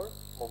only for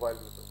mobile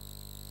users.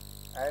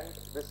 And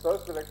this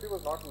search directory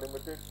was not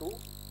limited to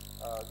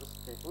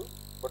just people,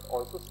 but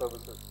also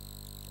services,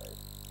 right?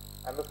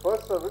 And the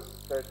first service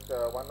that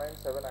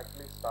 197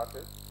 actually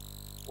started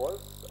was,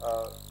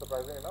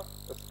 surprisingly enough,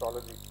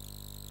 astrology.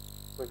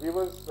 So he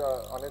was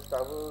on his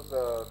travels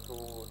to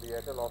the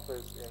Airtel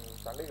office in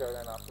Chandigarh,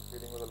 and after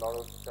dealing with a lot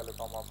of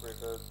telecom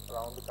operators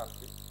around the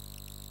country,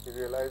 he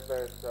realized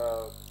that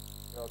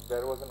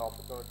there was an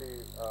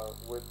opportunity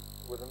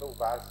within the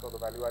VAS, or the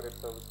value-added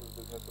services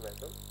business of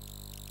Airtel,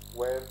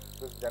 where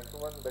this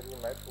gentleman that he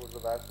met, who was the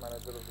VAS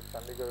manager of the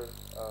Chandigarh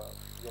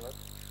unit,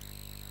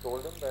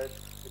 told him that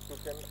if you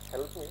can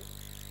help me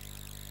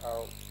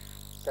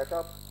set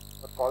up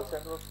a call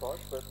center of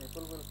sorts where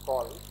people will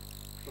call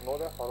to know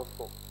their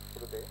horoscope for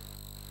the day,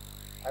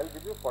 I'll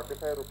give you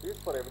 45 rupees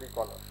for every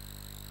caller.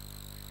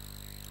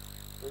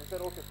 So he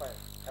said, okay, fine.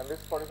 And this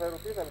 45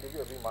 rupees I'll give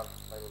you every month,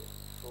 by the way.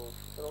 So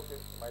he said,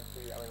 okay, might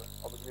be,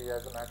 obviously he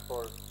has a knack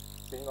for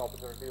seeing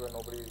opportunity when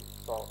nobody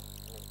saw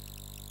me.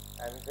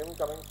 And him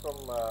coming from,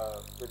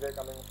 Vijay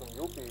coming from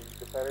UP,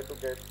 decided to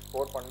get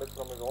 4 pundits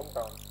from his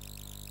hometown,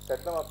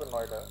 set them up in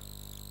Noida,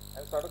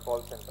 and start a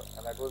call center.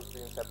 And that was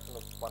the inception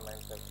of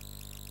 197.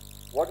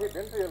 What he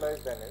didn't realize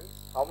then is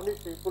how many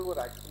people were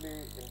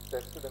actually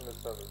interested in this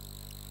service.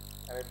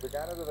 And it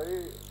began as a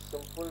very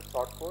simple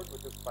short code,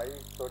 which is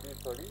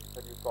 53030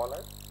 that you call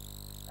at,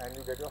 and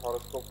you get your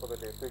horoscope for the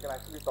day. So you can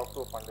actually talk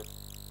to a pundit,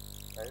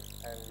 right?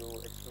 And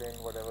you explain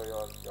whatever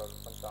your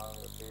panchang,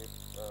 your date,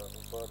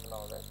 birth and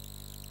all that.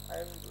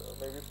 And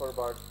maybe for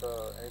about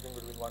anything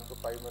between 1 to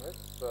 5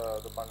 minutes,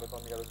 the pundit on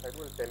the other side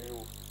will tell you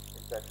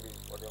exactly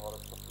what your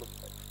horoscope looks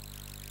like.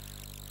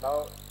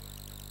 Now,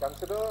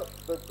 consider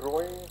the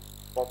growing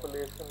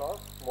population of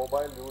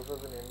mobile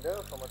users in India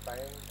from a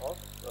time of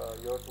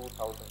year 2000.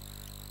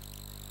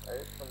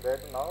 Right? From there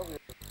to now, we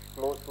are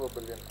close to a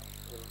billion now.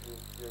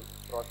 We've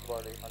crossed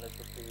about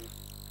 850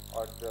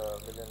 odd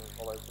million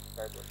mobile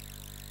subscribers.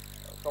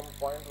 From a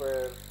point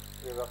where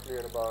we're roughly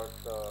at about,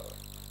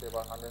 say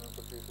about 150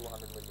 to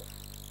 200 million.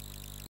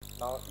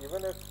 Now,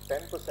 even if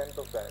 10%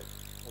 of that,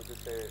 which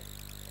is say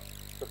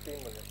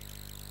 15 million,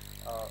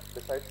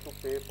 decides to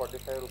pay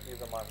 45 rupees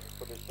a month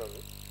for this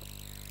service,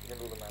 you can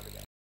do the math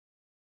again.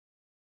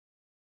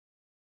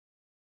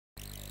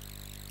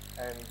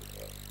 And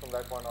from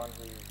that point on,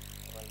 we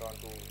went on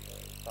to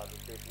start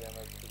with Paytm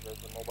as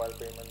the mobile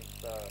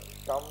payments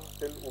come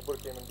till Uber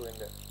came into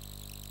India,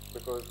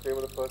 because they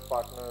were the first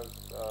partners,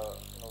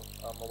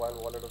 a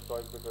mobile wallet of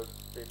choice, because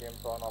Paytm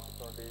saw an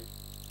opportunity.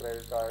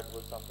 Credit card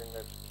was something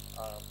that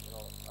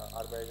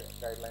RBI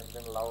guidelines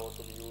didn't allow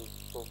to be used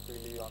so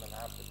freely on an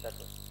app, etc.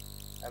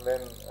 and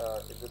then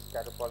it just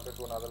catapulted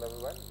to another level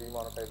when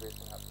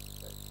demonetization happened.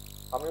 Right?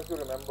 How many of you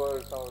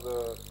remember some of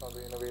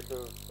the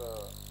innovative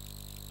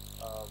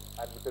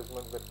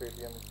advertisements that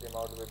Paytm came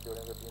out with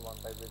during the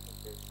demonetization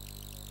phase?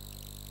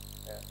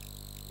 Yeah.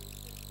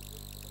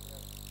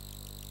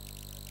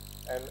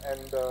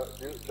 And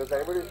does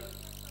anybody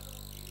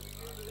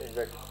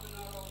exactly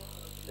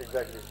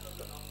exactly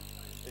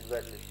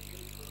exactly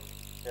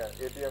yeah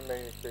ATM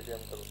nahi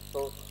Paytm karo. So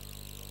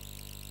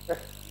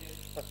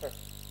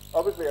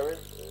obviously, I mean,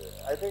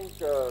 I think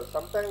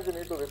sometimes you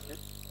need to risk it,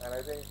 and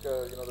I think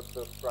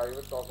the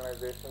private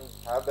organizations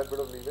have that bit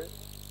of leeway,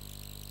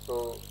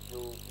 so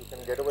you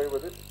can get away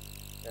with it.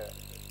 Yeah,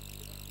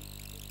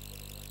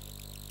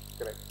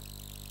 correct.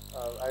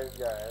 I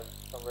have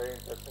some very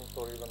interesting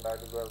stories on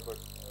that as well, but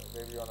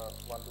maybe on a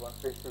one-to-one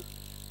basis.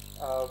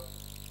 Uh,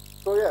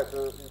 so yeah,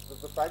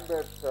 the fact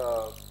that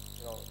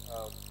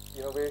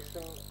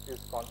innovation is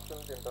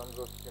constant in terms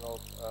of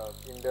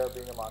India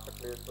being a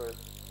marketplace where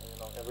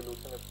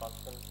evolution is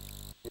constant.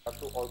 We have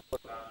to also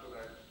adapt to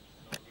that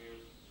way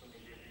of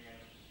communicating and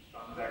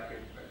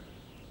transacting, right?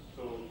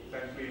 So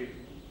essentially,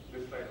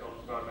 this slide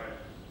talks about that.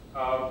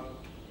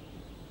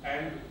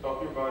 And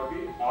talking about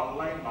the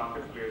online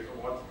marketplace, so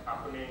what's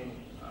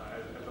happening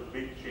as a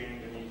big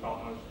change in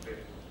e-commerce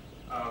today.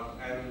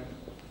 And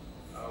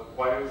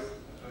while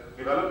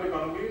developed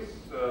economies,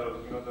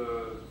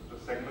 the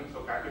segments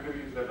or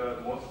categories that are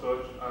most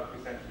searched are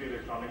essentially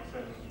electronics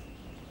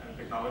and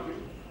technology.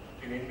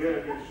 In India,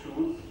 it is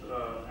shoes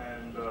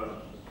and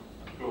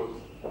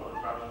clothes or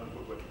travel and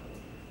footwear.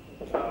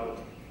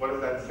 What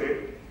does that say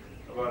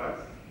about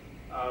us?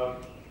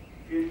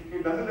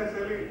 It doesn't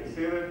necessarily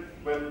say that,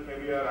 well,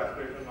 maybe our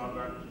aspiration is not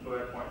to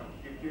that point.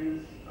 It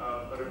is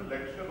a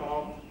reflection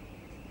of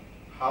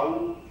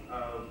how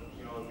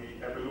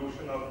the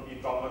evolution of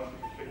e-commerce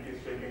is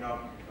shaping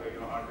up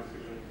our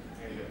decisions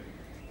in India,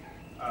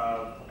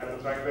 and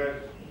the fact that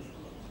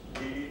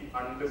we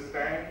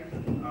understand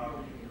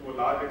to a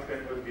large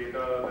extent with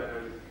data that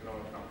has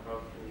come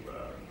across through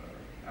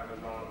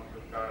Amazon,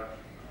 Flipkart,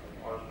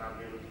 or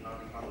Snapdeal, which now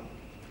becomes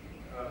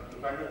the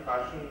fact that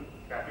fashion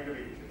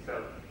category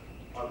itself,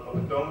 or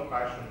the term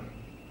fashion,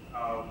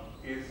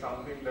 is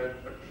something that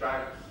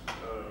attracts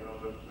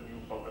the new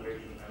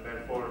population, and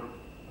therefore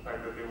the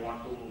fact that they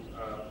want to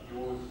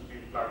use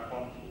these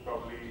platforms to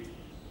probably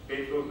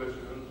take those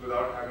decisions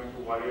without having to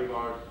worry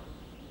about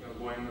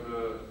going with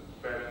the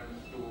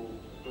parents to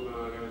the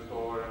new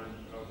store and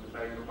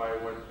deciding to buy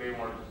what they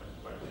want to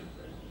buy.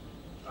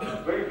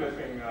 Right? Very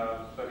interesting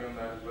study on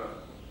that as well.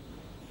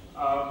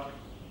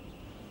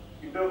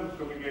 In terms of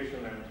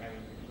communication and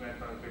internet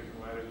penetration,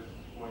 where it's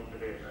going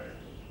today, right?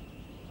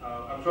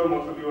 I'm sure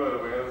most of you are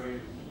aware of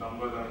these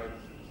numbers, and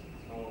it's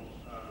no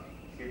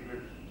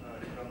secret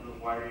in terms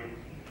of why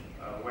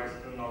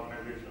Western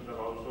organizations are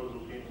also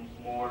looking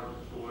more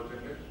towards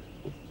India.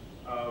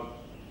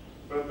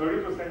 But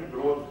 30%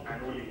 growth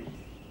annually,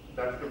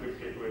 that's the big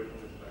takeaway from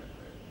this slide.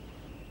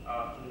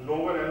 Right?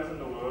 Nowhere else in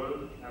the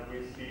world have we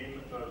seen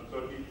a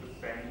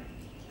 30%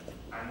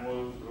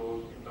 annual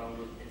growth in terms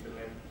of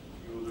internet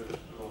users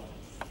alone.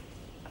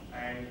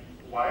 And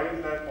why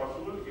is that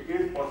possible? It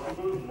is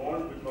possible more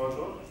because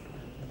of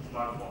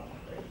smartphones.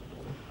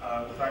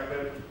 Right? The fact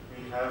that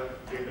we have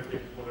data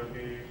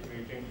capability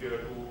reaching tier 2,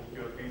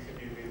 tier 3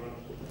 cities even,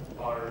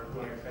 or to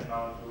an extent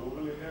now to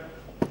rural India,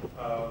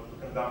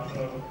 the consumption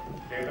of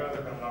data,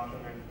 the consumption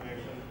of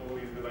information through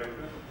these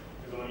devices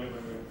is only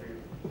going to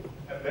increase.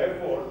 And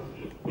therefore,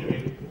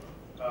 it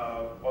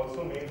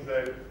also means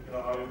that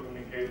how you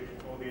communicate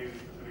through these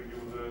specific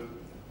users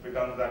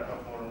becomes that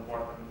much more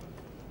important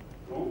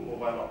through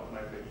mobile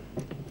optimization.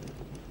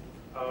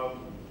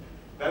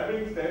 That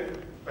being said,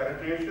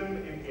 penetration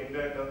in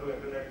India in terms of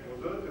internet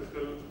users is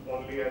still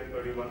only at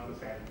 31%.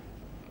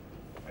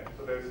 Right?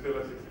 So there's still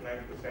a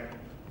 69%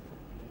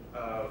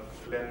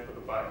 left for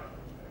the pie.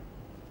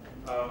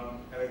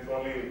 And it's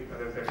only, as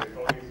I said, it's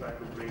only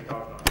starting to break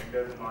out now.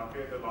 India's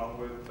market, along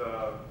with,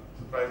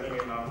 surprisingly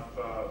enough,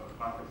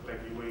 markets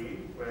like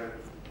UAE, where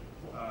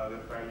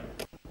they're trying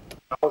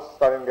now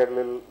starting to get a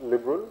little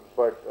liberal,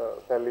 but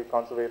fairly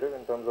conservative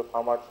in terms of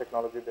how much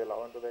technology they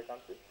allow into their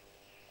country.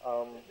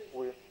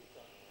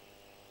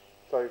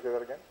 Sorry, say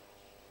that again?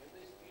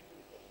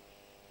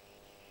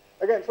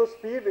 Again, so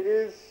speed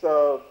is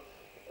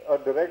a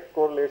direct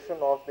correlation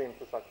of the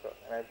infrastructure,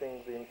 and I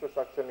think the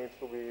infrastructure needs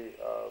to be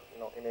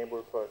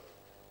enabled first,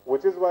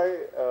 which is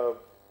why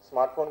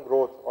smartphone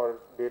growth or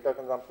data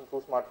consumption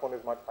through smartphone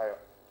is much higher,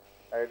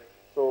 right?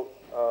 So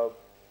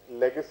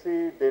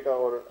legacy data,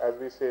 or as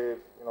we say,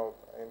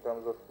 in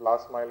terms of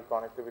last mile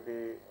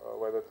connectivity,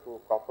 whether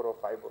through copper or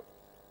fiber.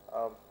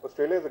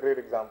 Australia is a great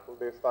example.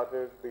 They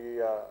started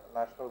the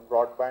national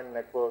broadband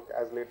network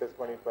as late as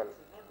 2012. It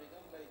should not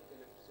become like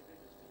electricity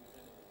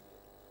distribution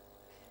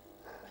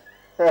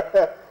in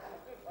India.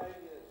 5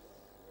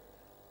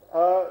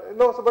 years.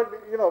 No, so but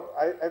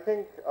I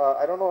think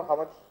I don't know how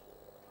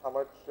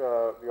much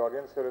the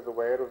audience here is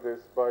aware of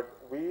this, but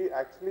we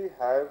actually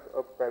have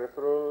a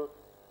peripheral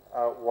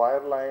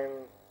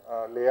wireline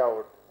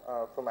layout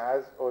from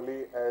as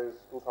early as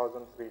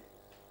 2003.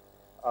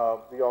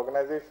 The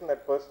organization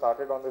that first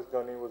started on this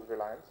journey was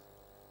Reliance,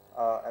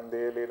 and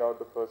they laid out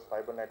the first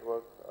fiber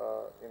network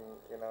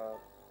in a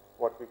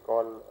what we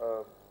call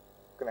a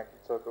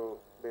connected circle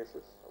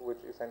basis, which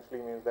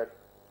essentially means that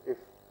if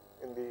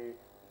in the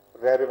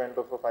rare event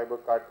of a fiber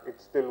cut,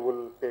 it still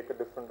will take a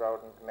different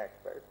route and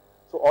connect, right?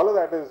 So all of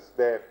that is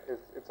there.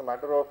 It's a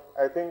matter of,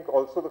 I think,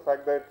 also the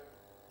fact that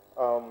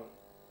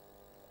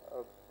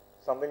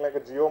something like a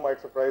Geo might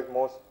surprise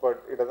most,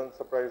 but it doesn't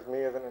surprise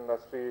me as an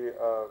industry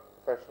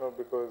professional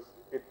because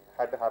it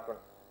had to happen,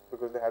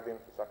 because they had the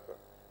infrastructure.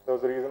 There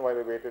was a reason why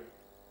they waited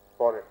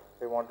for it.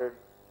 They wanted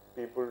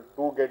people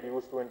to get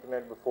used to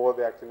internet before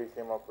they actually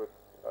came up with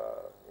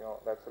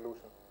that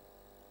solution.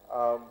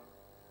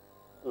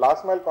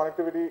 Last mile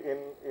connectivity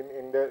in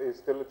India is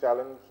still a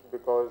challenge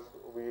because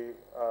we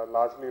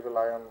largely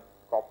rely on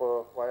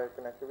copper wire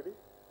connectivity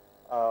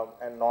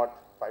and not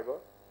fiber.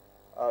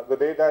 The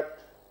day that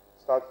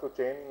starts to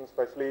change,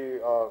 especially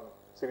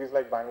cities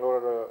like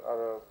Bangalore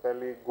are a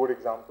fairly good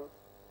example.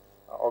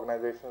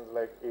 Organizations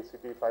like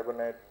ACT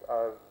FiberNet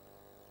are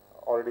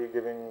already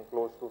giving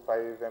close to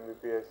 5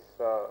 Mbps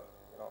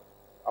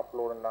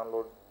upload and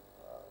download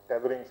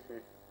tethering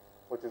speed,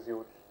 which is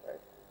huge,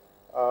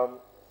 right?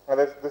 And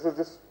this is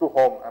just to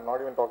home. I'm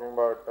not even talking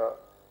about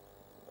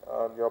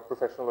your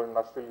professional or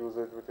industrial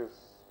usage, which is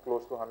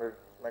close to 100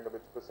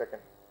 megabits per second.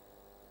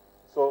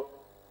 So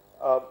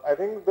I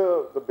think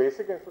the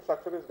basic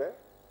infrastructure is there,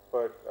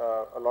 but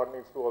a lot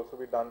needs to also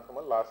be done from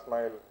a last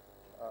mile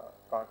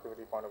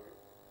connectivity point of view.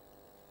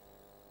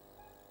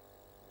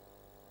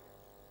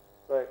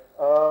 Right.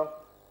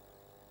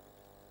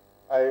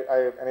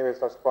 I anyways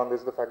touched upon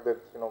this, the fact that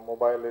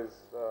mobile is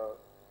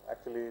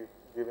actually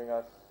giving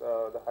us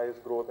the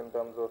highest growth in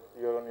terms of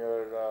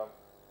year-on-year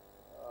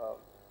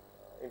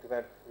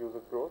internet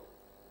usage growth.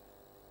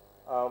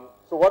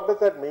 So what does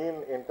that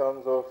mean in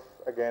terms of,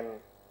 again,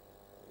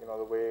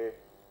 the way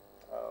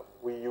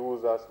we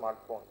use our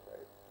smartphones,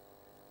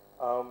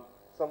 right?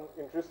 Some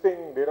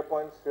interesting data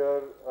points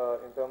here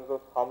in terms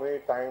of how many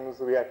times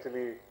we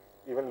actually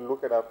even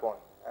look at our phone.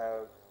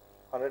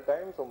 100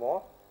 times or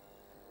more.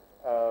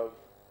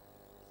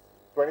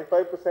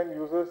 25%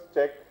 users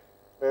check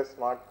their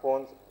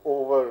smartphones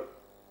over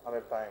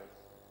 100 times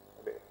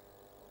a day.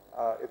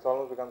 It's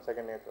almost become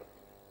second nature.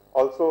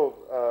 Also,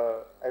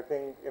 I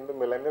think in the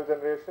millennial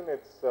generation,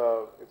 it's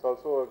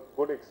also a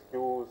good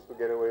excuse to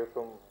get away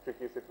from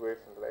tricky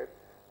situations, right?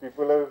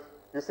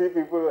 You see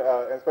people,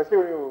 especially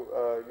when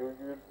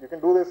you can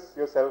do this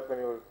yourself when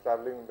you're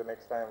traveling the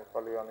next time,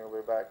 probably on your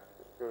way back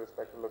to your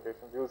respective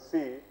locations. You'll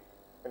see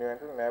when you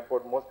enter an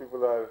airport, most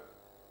people are,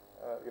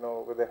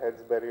 with their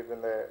heads buried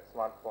in their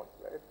smartphones,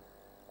 right?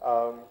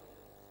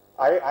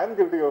 I'm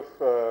guilty of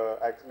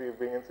actually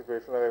being in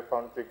situations that I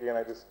found tricky and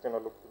I just,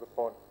 looked at the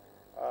phone.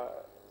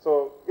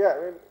 So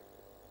yeah,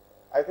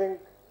 I think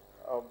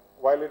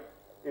while it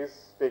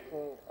is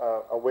taking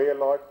away a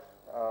lot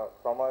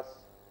from us,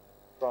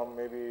 from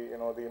maybe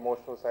the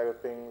emotional side of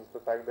things, the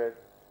fact that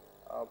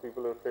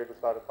people are afraid to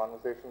start a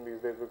conversation these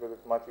days because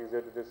it's much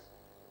easier to just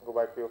go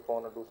back to your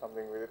phone or do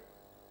something with it.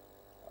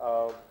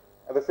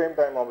 At the same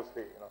time,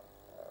 obviously,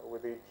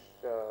 with each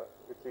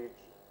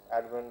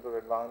advent or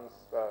advance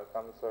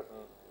comes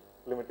certain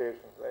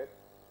limitations, right?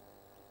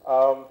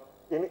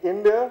 In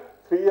India,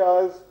 3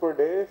 hours per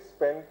day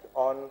spent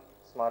on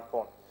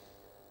smartphone,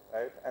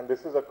 right? And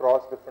this is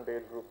across different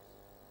age groups.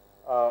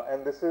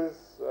 And this is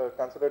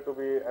considered to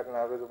be at an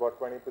average of about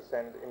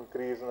 20%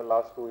 increase in the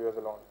last 2 years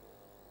alone.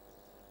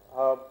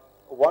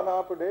 1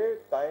 hour per day,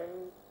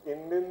 time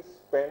Indians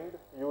spend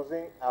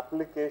using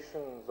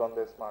applications on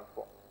their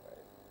smartphone.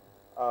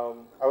 Right?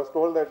 I was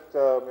told that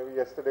maybe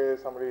yesterday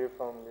somebody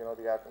from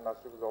the app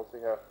industry was also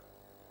here,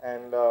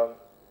 and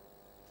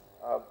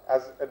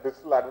as a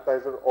digital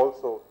advertiser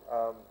also,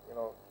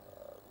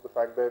 the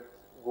fact that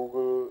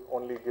Google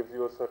only gives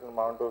you a certain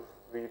amount of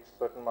reach,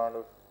 certain amount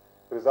of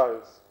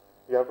results,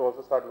 you have to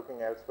also start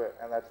looking elsewhere,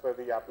 and that's where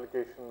the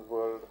applications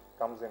world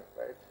comes in,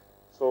 right?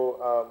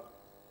 So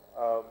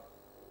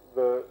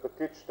the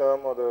kitsch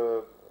term or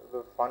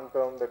the fun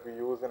term that we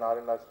use in our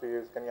industry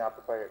is, can you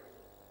appify it,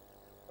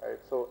 right?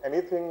 So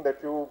anything that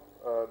you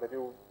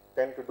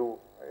tend to do,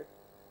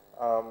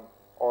 right,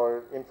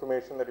 or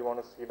information that you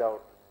want to seed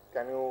out,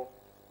 can you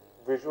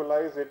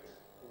visualize it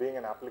being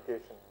an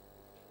application?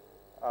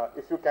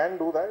 If you can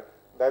do that,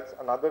 that's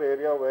another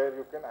area where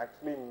you can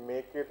actually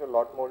make it a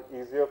lot more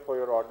easier for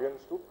your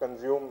audience to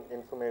consume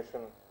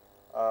information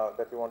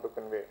that you want to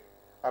convey.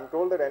 I'm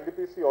told that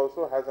NTPC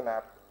also has an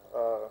app.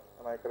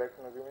 Am I correct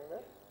in assuming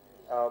that?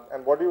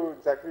 And what do you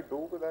exactly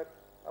do with that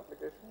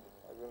application?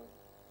 As in,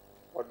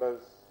 what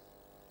does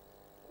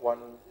one...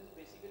 This is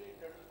basically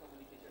internal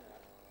communication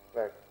app.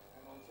 Right.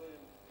 And also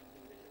an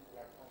integration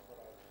platform for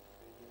our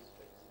pages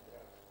like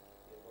Zebra.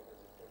 We have got a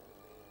Zebra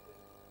mail,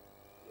 then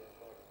we have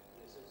got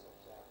ESS of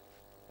SAP.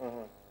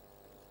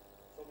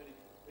 So many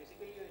things.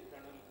 Basically an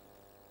internal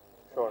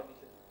Sure.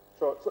 communication.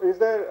 Sure. So is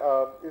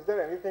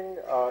there anything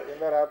in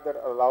that app that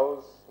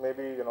allows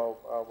maybe, you know,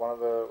 one of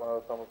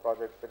the thermal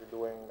projects that you're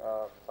doing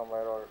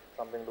somewhere, or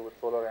something to do with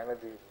solar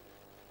energy?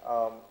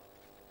 Um,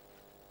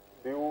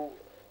 do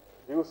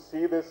you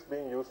see this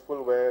being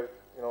useful where,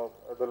 you know,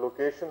 the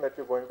location that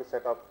you're going to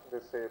set up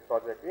this, say,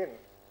 project in,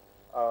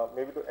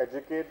 maybe to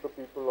educate the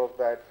people of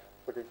that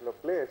particular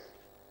place,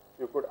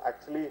 you could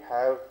actually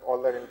have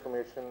all that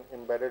information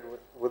embedded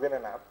within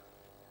an app,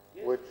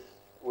 Yes,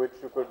 which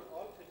you could.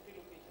 All 50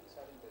 locations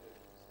are embedded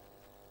in this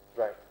app.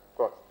 Right, of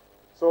course.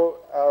 So,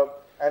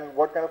 and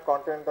what kind of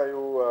content are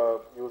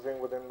you using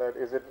within that?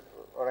 Is it,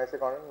 when I say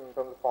content, in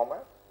terms of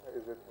format,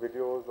 is it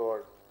videos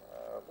or?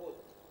 Both.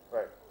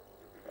 Right.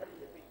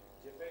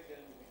 JPEG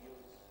and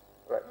videos.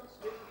 Right.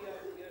 Still we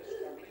are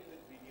struggling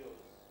with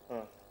videos.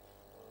 Hmm.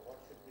 What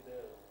should be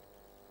the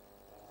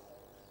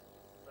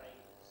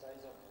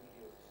size of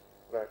videos?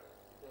 Right.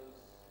 Because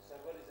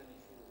server is an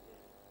issue again.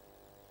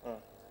 Hmm.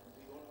 And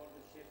we don't want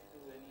to shift to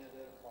any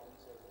other foreign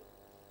server.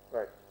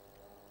 Right.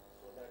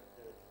 So that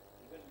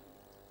even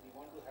we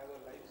want to have a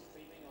live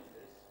streaming on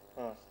this,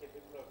 Hmm. it's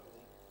capable of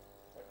doing.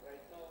 But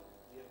right now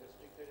we have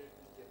restricted it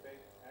to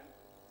JPEG and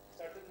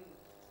certain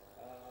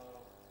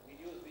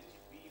videos which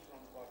we from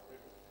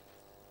corporate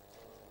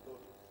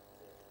load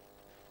there.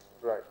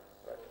 Right.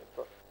 Right. Of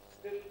course.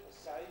 Still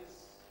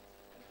size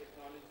and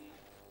technology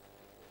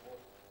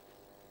both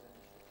is an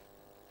issue.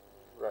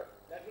 Right.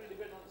 That will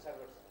depend on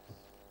server size.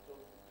 So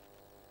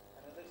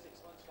another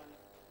 6 months time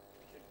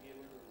we should be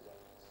able to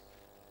resolve this.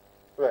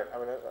 Right. I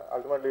mean,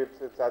 ultimately,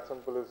 it's as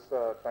simple as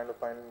trying to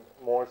find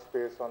more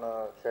space on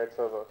a shared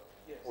server,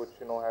 Yes. which,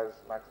 you know, has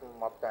maximum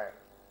uptime,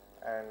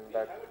 and We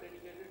that. have a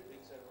dedicated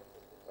big server for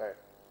this. Right.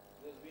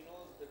 Because we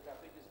know the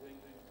traffic is going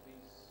to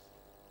increase,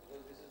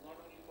 because this is not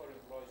only for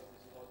employees,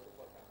 this is also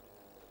for family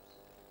members.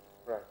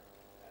 Right.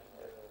 And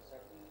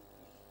certain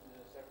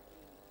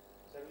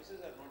services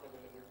are not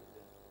available to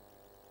them.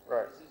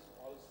 Right. This is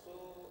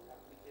also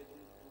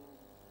applicable to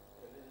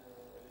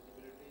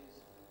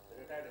eligibilities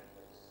retired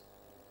employees.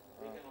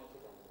 They can also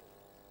download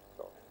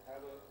So. and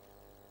have a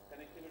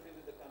connectivity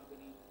with the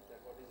company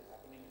that what is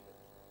happening in the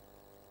company.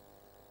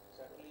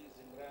 Certainly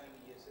Zimbra and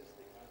ESS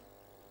they can't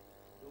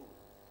do.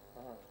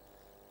 Mhm.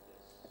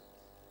 Yes.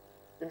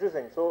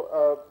 Interesting. So,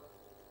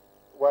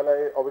 while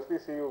I obviously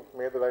see you've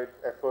made the right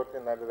effort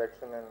in that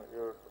direction, and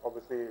you're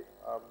obviously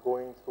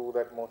going through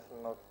that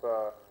motion of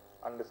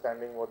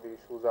understanding what the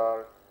issues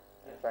are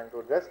and trying to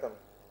address them,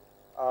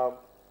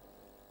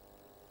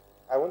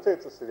 I won't say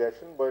it's a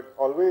suggestion, but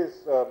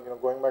always, you know,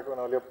 going back to an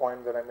earlier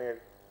point that I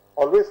made,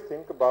 always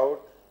think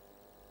about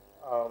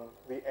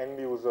the end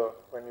user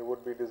when you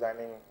would be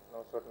designing, you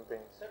know, certain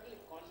things. Certainly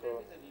content So.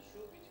 is an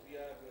issue which we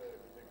are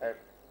debating. Right.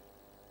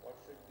 What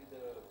should be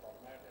the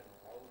format and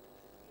how it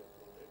should be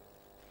uploaded.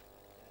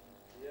 And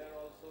there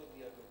also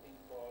we are looking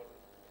for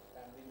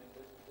family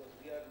members because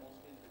we are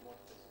mostly in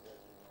remote places as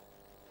you know.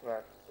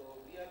 Right. So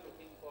we are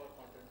looking for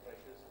content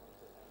writers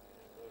amongst the family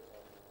members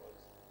or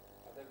employees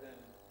other than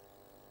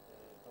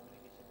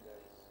communication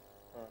guys,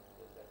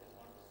 because that is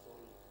not the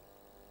sole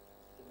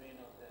domain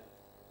of them.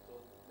 So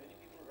many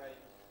people write,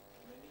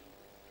 many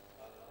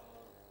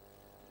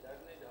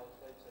learned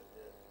housewives are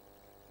there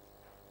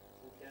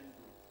who can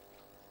do,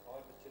 or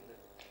the children.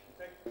 In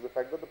fact, The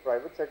fact that the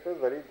private sector is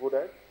very good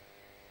at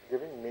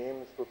giving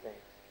names to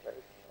things, right?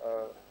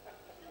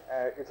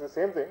 It's the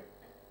same thing.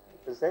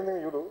 It's the same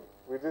thing you do.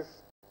 We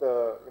just,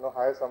 you know,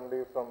 hire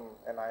somebody from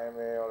an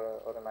IMA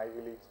or an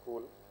Ivy League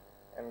school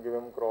and give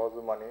him crores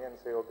of money and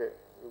say, okay,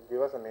 you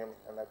give us a name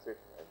and that's it.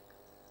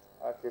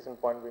 Right? Case in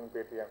point being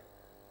Paytm.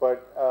 But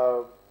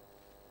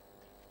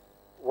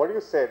what you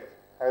said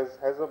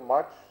has a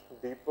much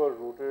deeper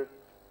rooted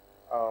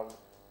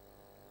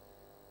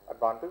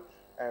advantage,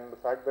 and the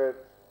fact that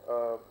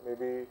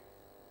maybe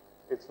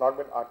it's not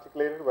been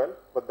articulated well,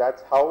 but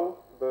that's how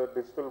the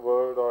digital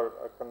world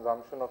or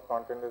consumption of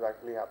content is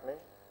actually happening,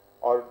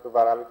 or the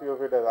virality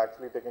of it is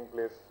actually taking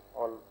place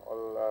all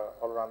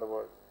around the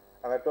world.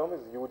 And that term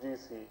is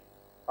UGC.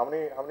 How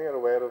many are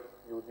aware of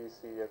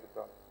UGC as a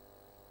term?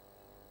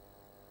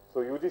 So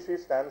UGC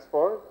stands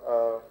for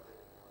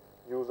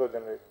user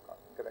generated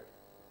content, correct?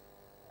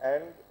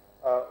 And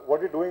what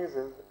you're doing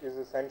is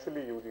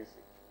essentially UGC.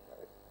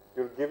 Right?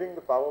 You're giving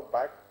the power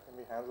back in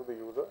the hands of the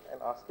user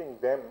and asking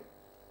them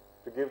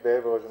to give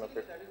their version of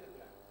it. that is the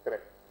plan.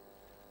 Correct.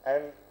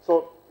 And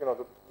so, you know,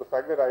 the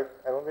fact that I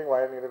don't think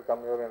why I needed to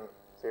come here and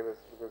say this,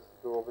 because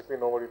you obviously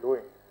know what you're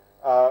doing.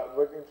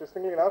 But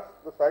interestingly enough,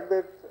 the fact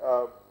that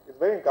it's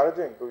very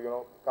encouraging to, you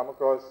know, come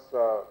across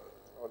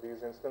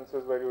these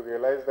instances where you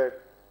realize that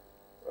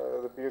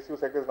the PSU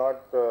sector is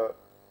not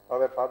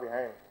that far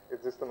behind.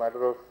 It's just a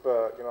matter of,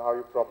 you know, how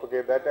you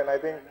propagate that. And I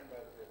think,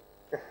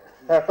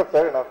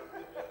 fair enough.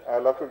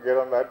 I'd love to get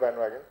on that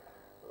bandwagon.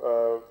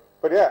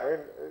 But yeah, I mean,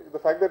 the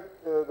fact that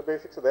the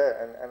basics are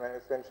there, and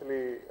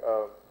essentially,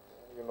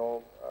 you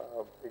know,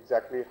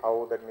 exactly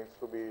how that needs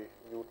to be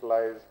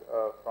utilized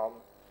from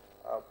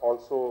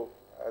also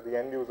the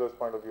end user's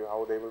point of view,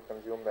 how they will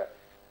consume that.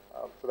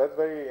 So that's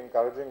very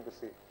encouraging to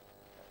see.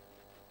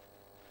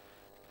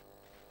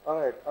 All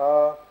right.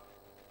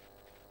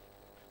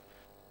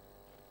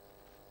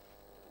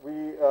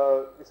 We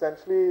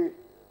essentially,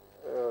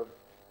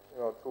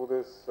 through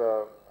this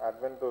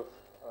advent of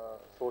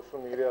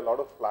social media, a lot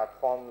of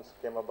platforms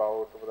came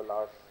about over the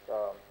last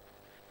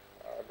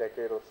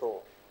decade or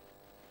so,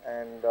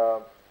 and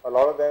a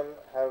lot of them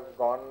have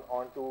gone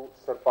on to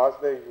surpass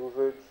their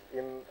usage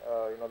in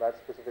that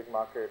specific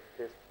market.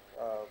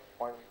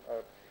 Point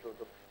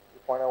the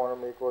point I want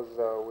to make was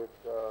with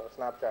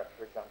Snapchat,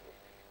 for example.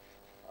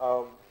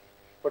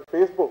 But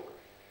Facebook,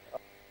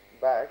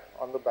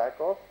 on the back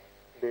of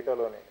data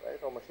learning,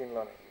 right, or machine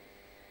learning,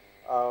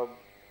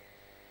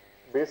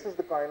 basis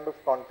the kind of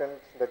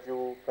content that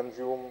you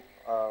consume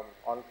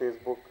on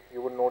Facebook,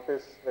 you would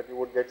notice that you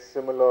would get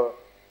similar,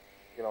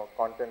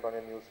 content on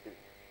your newsfeed.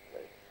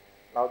 Right?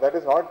 Now that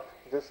is not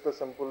just a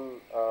simple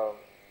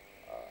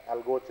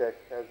algo check,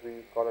 as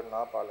we call it in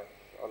our parlance,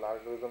 or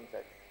algorithm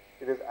check.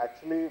 It is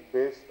actually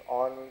based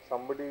on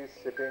somebody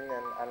sitting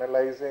and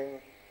analyzing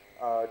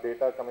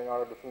data coming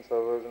out of different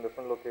servers in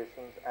different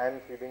locations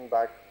and feeding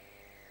back.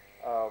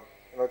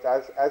 It's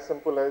as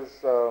simple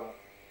as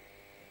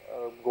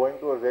going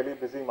to a really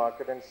busy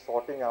market and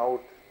sorting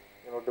out,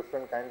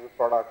 different kinds of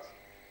products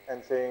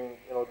and saying,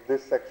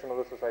 this section of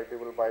the society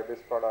will buy this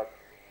product,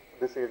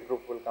 this age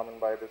group will come and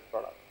buy this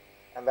product.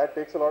 And that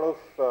takes a lot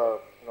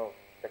of,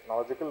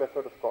 technological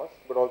effort, of course,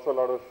 but also a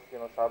lot of,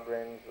 sharp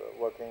brains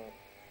working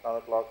down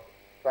the clock,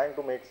 trying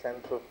to make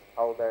sense of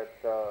how that,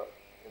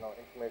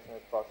 information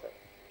is processed.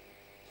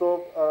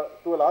 So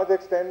to a large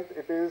extent,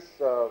 it is,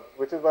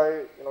 which is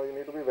why you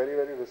need to be very,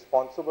 very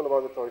responsible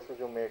about the choices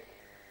you make.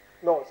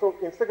 No, so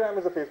Instagram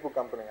is a Facebook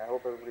company. I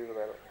hope everybody is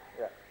aware of it.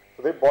 Yeah.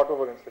 So they bought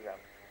over Instagram.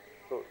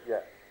 So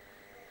yeah.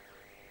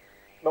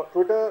 No,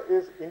 Twitter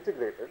is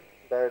integrated.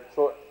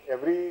 So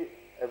every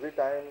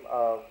time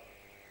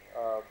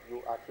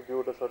you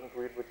attribute a certain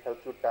tweet which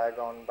helps you tag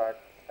on back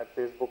at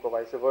Facebook or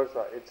vice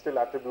versa, it still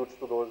attributes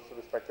to those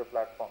respective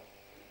platforms.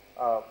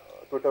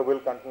 Twitter will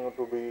continue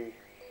to be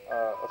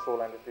a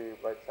sole entity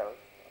by itself,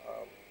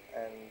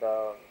 and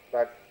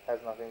that has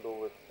nothing to do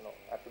with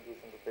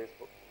attribution to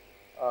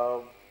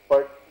Facebook.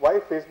 But why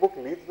Facebook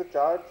leads the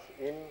charge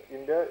in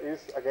India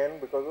is again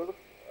because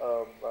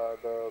of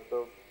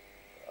the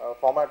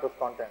format of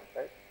content,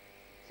 right?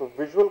 So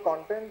visual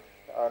content,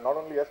 not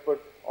only us but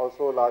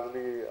also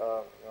largely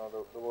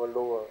the world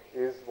over,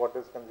 is what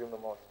is consumed the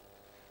most.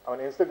 I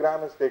mean,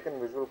 Instagram has taken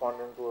visual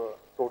content to a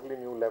totally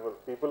new level.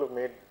 People have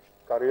made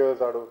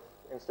careers out of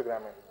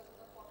Instagramming.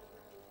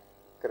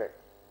 Correct.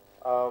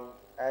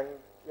 And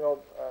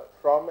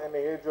from an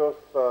age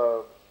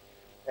of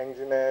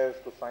engineers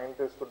to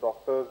scientists to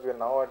doctors, we are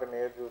now at an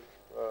age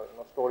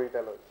of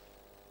storytellers,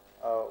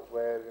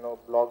 where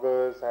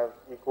bloggers have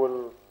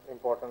equal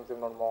importance, if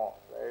not more.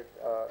 Right?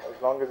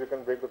 As long as you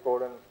can break the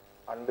code and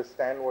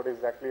understand what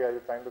exactly are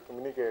you trying to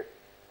communicate,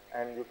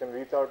 and you can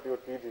reach out to your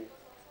TG.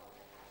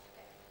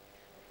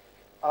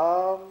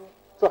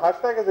 So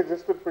hashtag has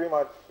existed pretty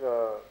much,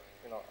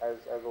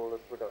 as old as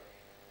Twitter.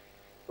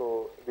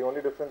 So the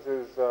only difference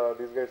is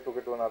these guys took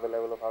it to another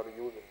level of how to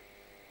use it.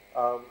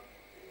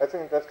 That's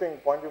an interesting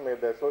point you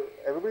made there. So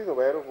everybody's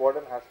aware of what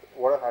a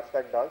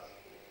hashtag does.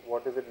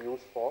 What is it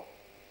used for?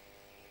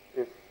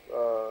 If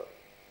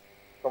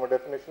from a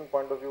definition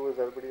point of view, is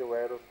everybody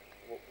aware of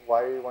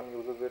why one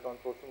uses it on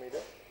social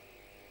media?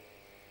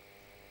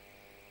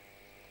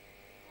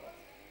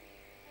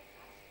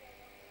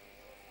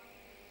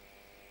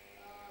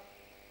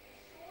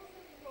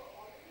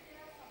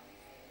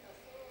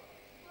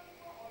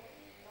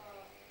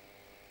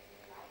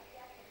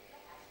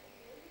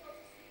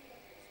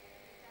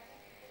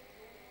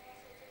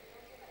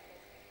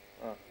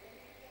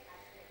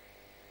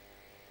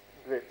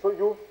 Great.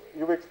 So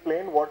you've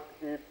explained what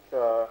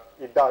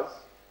it does.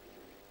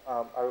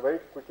 I'll very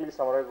quickly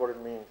summarize what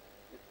it means.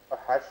 A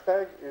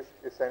hashtag is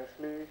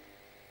essentially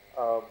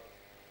a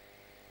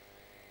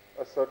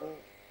certain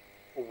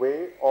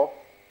way of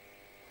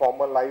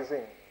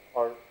formalizing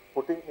or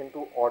putting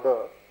into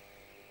order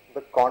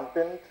the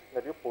content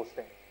that you're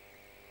posting.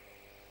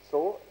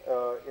 So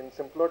in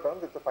simpler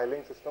terms, it's a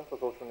filing system for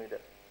social media.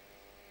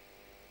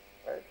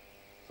 Right?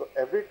 So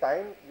every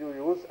time you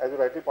use, as you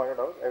rightly pointed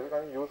out, every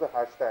time you use a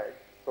hashtag,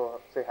 so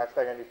say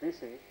hashtag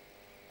NTPC,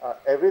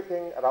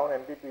 everything around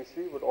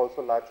NTPC would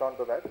also latch on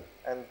to that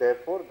and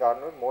therefore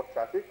garner more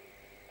traffic.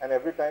 And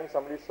every time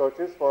somebody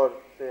searches for,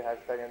 say,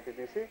 hashtag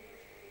NTPC,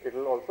 it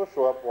will also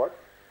show up what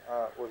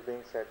was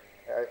being said,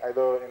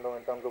 either in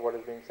terms of what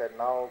is being said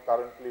now,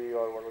 currently,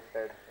 or what was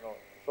said.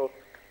 So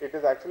it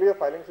is actually a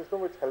filing system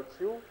which helps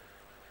you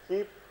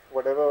keep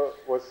whatever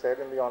was said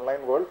in the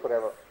online world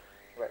forever.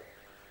 Right.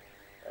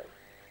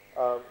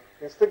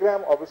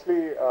 Instagram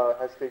obviously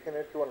has taken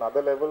it to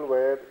another level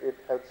where it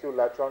helps you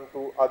latch on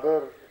to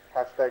other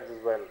hashtags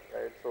as well,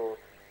 right? So,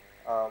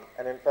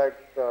 and in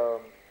fact,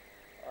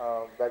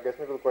 that gets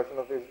me to the question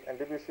of, is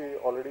NTPC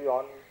already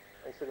on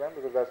Instagram?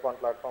 Because that's one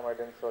platform I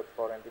didn't search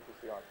for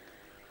NTPC on.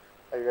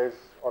 Are you guys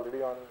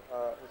already on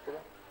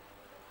Instagram?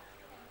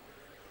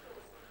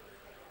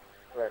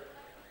 Right.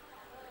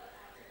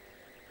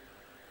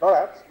 Not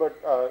apps, but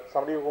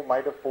somebody who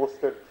might have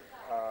posted.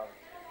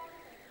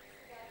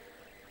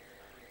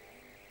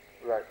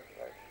 Right,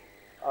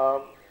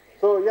 right.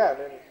 So yeah, I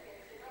mean,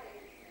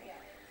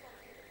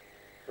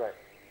 right.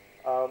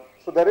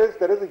 So there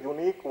is a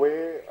unique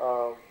way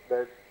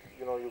that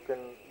you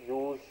can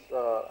use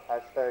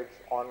hashtags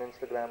on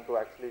Instagram to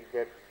actually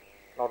get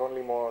not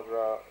only more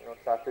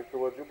traffic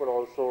towards you, but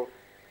also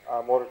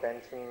more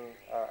attention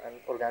and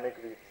organic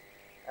reach.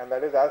 And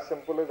that is as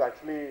simple as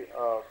actually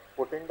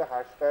putting the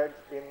hashtags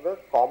in the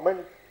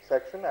comment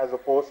section as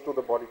opposed to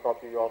the body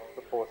copy of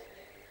the post.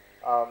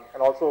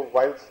 And also,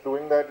 whilst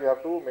doing that, you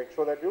have to make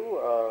sure that you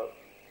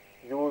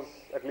use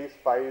at least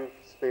 5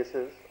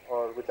 spaces,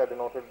 or which are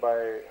denoted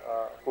by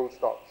full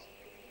stops.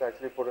 So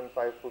actually put in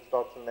 5 full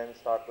stops and then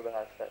start with the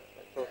hashtag.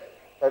 Right? So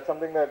that's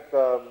something that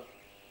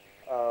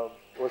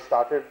was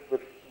started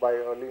with by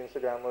early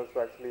Instagrammers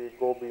to actually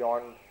go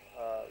beyond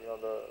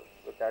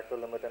the character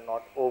limit and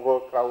not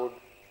overcrowd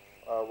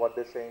what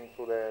they're saying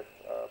through their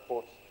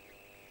posts.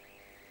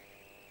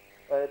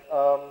 Right.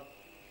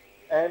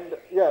 And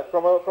yeah,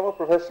 from a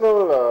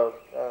professional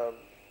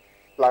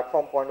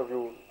platform point of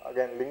view,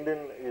 again,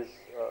 LinkedIn is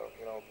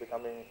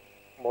becoming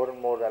more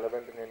and more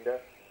relevant in India.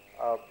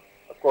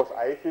 Of course,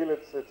 I feel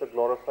it's a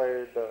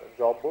glorified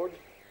job board,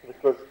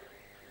 because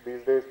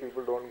these days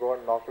people don't go on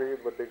Naukri,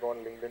 but they go on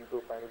LinkedIn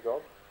to find a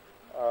job.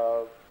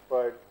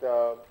 But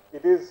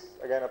it is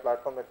again a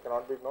platform that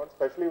cannot be ignored,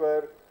 especially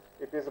where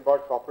it is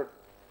about corporate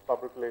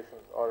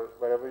relations, or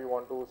wherever you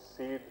want to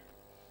seed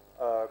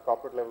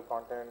corporate level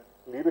content,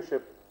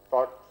 leadership,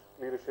 thought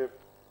leadership,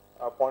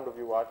 point of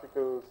view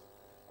articles.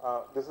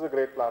 This is a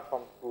great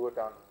platform to do it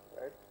on,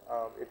 right?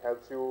 It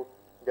helps you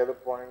get a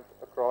point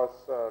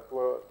across to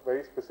a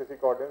very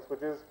specific audience,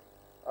 which is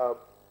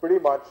pretty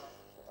much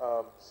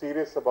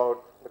serious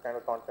about the kind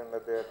of content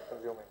that they're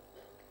consuming.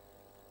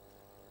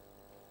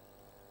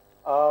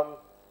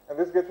 And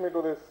this gets me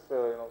to this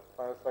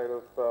final slide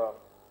of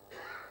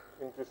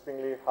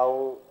interestingly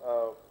how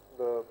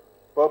the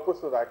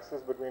purpose of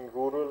access between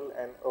rural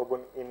and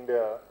urban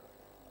India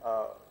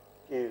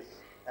is.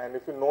 And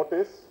if you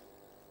notice,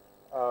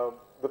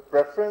 the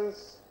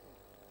preferences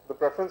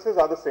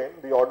are the same.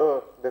 The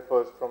order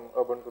differs from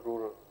urban to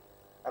rural,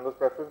 and those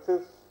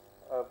preferences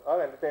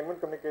are entertainment,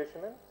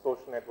 communication, and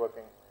social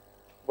networking.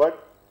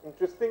 But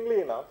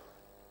interestingly enough,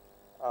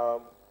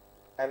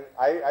 and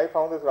I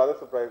found this rather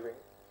surprising,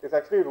 it's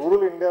actually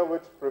rural India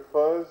which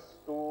prefers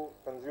to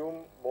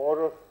consume more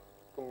of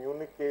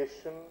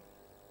communication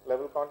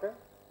level content,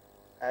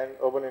 and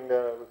urban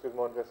India, which is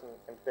more just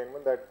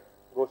entertainment, that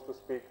goes to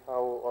speak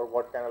how or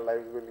what kind of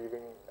lives we're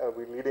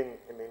leading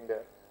in India,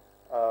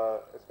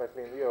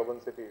 especially in the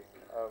urban cities.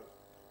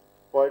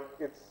 But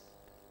it's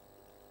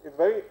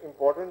very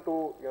important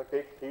to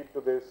take heed to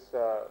this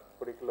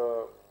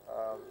particular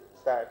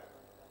stat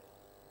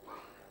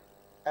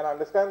and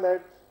understand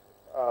that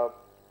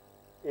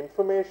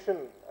information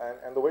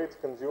and the way it's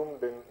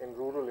consumed in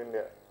rural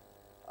India,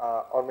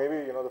 or maybe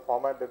the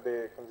format that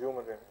they consume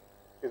it in,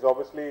 is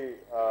obviously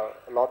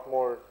a lot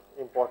more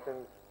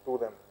important to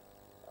them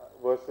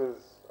versus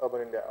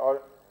urban India.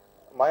 Or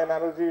my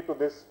analogy to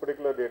this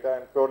particular data,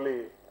 and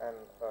purely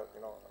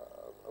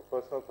a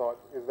personal thought,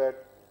 is that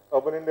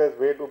urban India is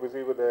way too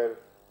busy with their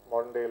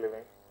modern day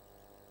living.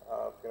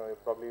 You're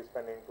probably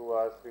spending 2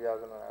 hours, 3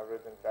 hours on an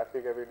average in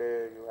traffic every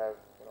day. You have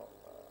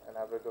an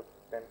average of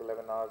 10 to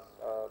 11 hours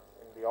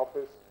in the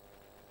office.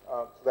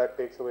 So that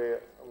takes away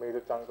a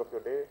major chunk of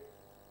your day.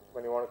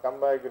 When you want to come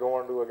back, you don't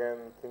want to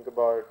again think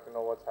about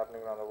what's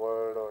happening around the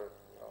world, or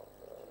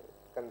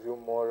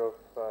consume more of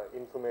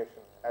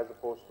information, as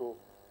opposed to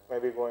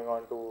maybe going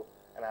on to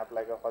an app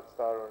like a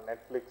Hotstar or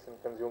Netflix and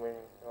consuming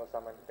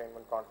some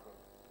entertainment content.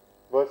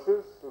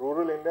 Versus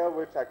rural India,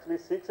 which actually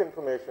seeks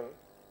information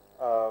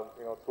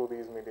through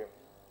these mediums.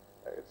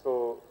 Right?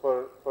 So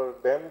for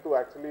them to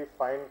actually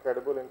find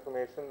credible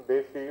information,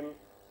 they feel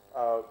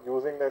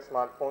using their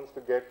smartphones to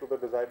get to the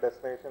desired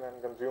destination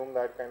and consume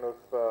that kind of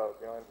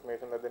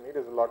information that they need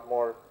is a lot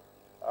more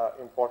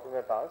important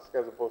a task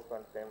as opposed to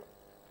entertainment.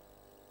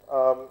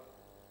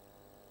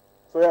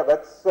 So yeah,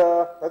 that's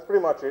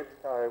pretty much it.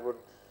 I would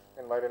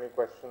invite any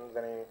questions,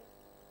 any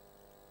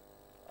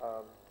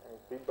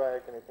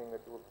feedback, anything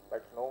that you would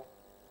like to know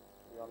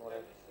beyond what I.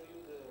 Let me show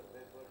you the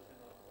web version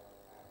of the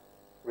app.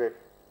 Great,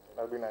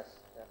 that would be nice.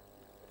 Yeah.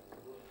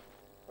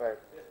 Right.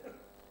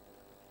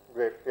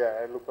 Great.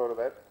 Yeah, I look forward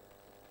to that.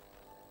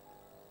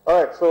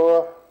 All right,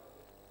 so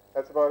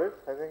that's about it,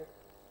 I think.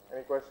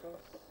 Any questions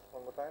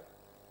one more time?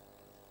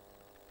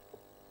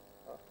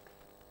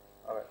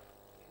 All right.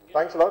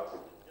 Thanks a lot.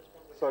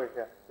 Sorry,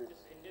 yeah, please.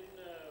 This Indian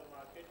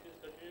market is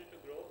continuing to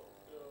grow.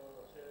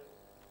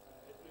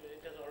 It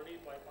has already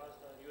bypassed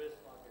the US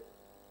market.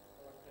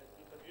 But it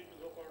will continue to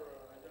go for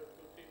another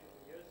 2-3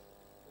 years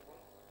to come?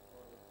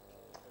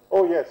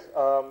 Oh, yes.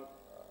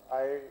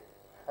 I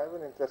have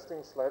an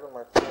interesting slide on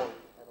my phone.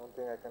 I don't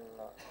think I can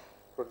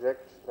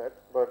project that,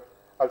 but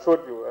I'll show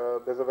it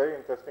you. There's a very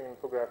interesting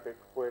infographic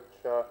which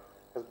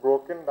has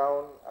broken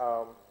down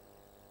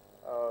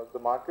the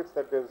markets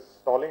that is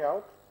stalling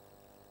out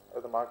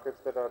the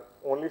markets that are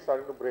only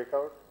starting to break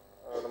out,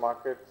 the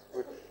markets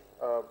which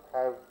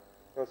have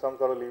some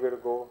sort of leeway to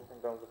go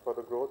in terms of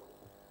further growth,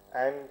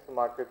 and the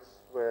markets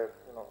where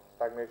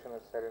stagnation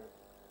is set in,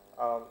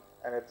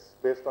 and it's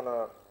based on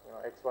a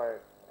XY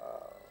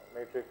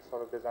matrix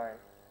sort of design.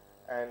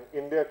 And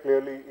India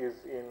clearly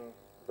is in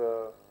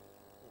the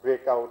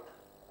breakout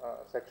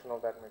section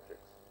of that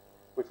matrix,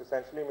 which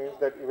essentially means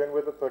that even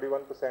with a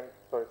 31%,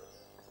 sorry.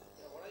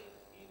 Yeah, what I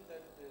feel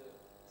that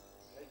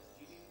like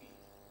GDP,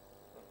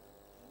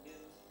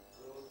 Indian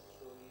growth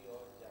story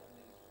or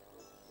Japanese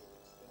growth story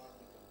cannot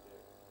be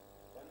compared.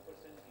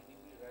 1%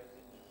 GDP rise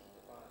in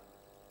Japan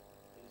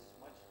is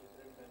much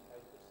different than 5%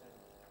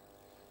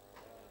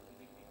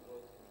 GDP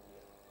growth in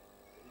India.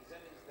 The reason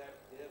is that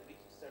they have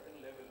reached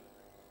certain level.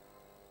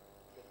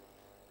 The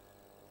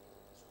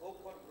scope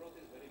for growth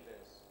is very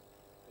less,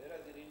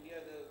 whereas in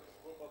India the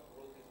scope of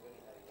growth is very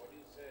high. What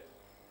you said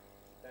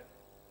that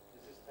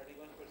this is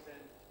 31%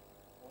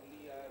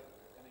 only are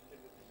connected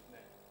with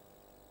internet.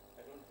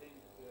 I don't think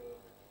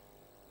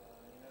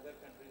in other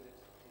countries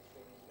it's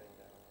stories like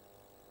that.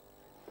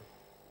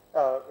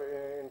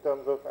 In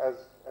terms of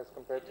as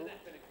compared to? Internet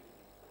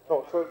connectivity.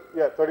 No, so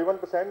yeah,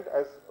 31%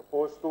 as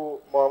opposed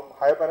to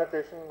higher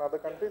penetration in other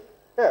countries.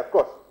 Yeah, of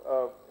course,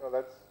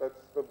 that's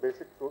the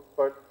basic truth.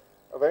 But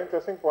a very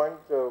interesting point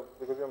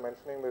because you're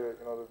mentioning the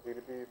the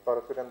GDP part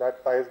of it, and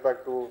that ties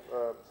back to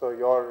so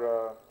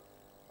your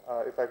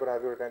if I could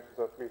have your attention,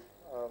 sir, please.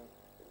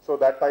 So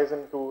that ties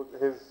into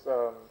his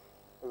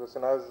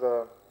Sinha's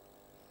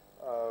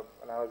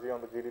analogy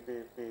on the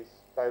GDP piece,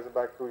 ties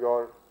back to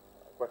your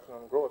question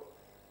on growth.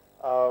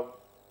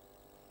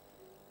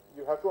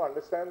 You have to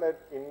understand that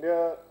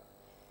India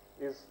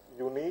is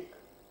unique.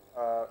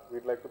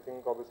 We'd like to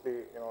think,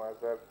 obviously,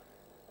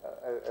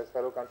 as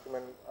fellow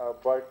countrymen,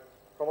 but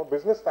from a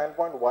business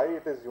standpoint, why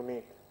it is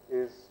unique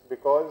is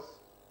because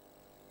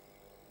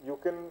you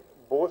can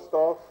boast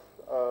of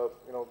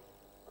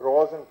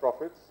crores in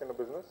profits in a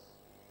business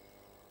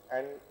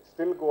and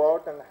still go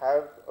out and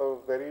have a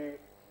very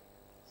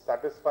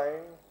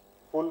satisfying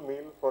full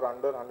meal for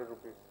under 100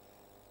 rupees,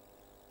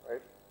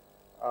 right?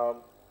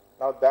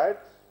 Now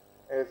that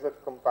is a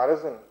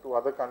comparison to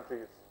other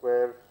countries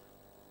where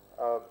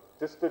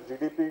just the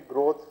GDP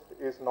growth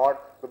is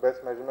not the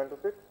best measurement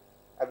of it.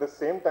 At the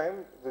same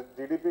time, the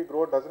GDP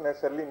growth doesn't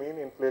necessarily mean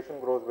inflation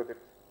grows with it,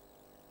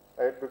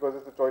 right? Because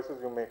it's the choices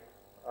you make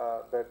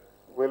that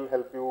will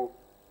help you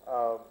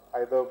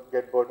either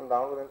get burdened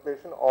down with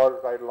inflation or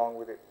ride along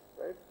with it,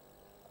 right?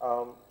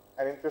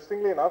 And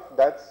interestingly enough,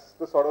 that's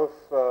the sort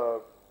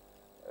of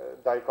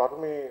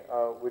dichotomy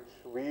which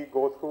we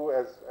go through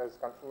as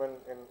countrymen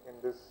in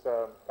this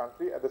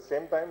country. At the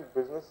same time,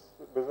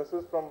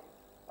 businesses from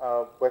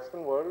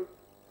Western world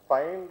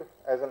find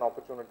as an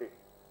opportunity,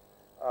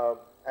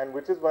 and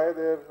which is why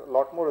they're a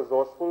lot more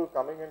resourceful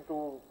coming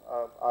into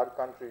our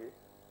country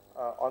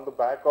on the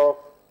back of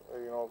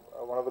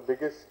one of the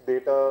biggest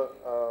data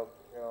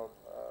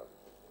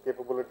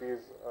capabilities,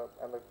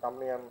 and the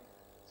company I'm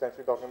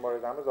essentially talking about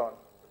is Amazon,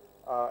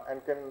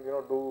 and can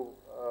do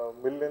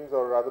millions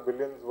or rather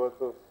billions worth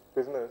of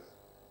business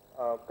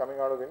coming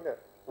out of India.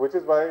 Which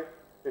is why,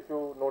 if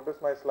you notice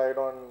my slide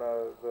on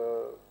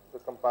the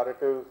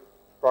comparative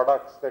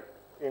products that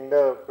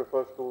India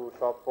prefers to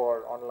shop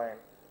for online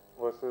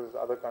versus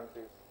other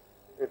countries,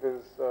 it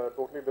is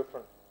totally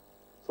different.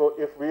 So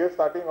if we are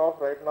starting off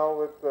right now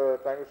with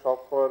trying to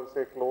shop for,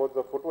 say, clothes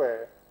or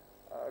footwear,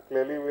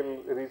 clearly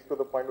we'll reach to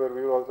the point where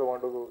we will also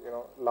want to,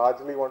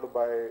 largely want to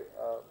buy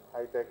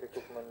high-tech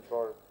equipment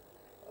or,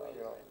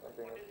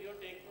 something. What is your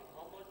take?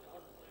 How much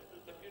it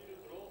will continue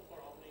to grow for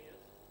how many years?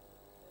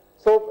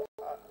 So,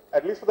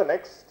 at least for the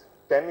next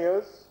 10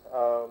 years,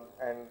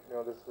 and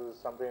this is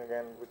something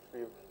again which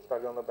we've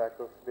studied on the back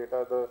of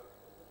data.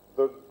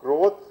 The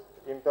growth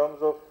in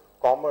terms of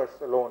commerce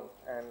alone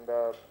and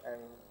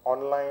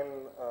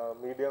online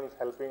mediums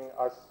helping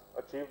us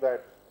achieve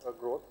that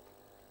growth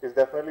is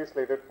definitely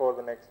slated for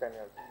the next 10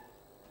 years.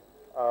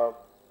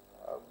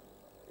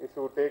 If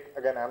you take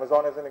again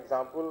Amazon as an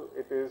example,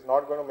 it is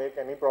not going to make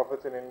any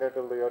profits in India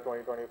till the year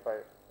 2025.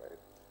 Right?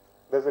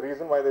 There's a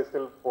reason why they're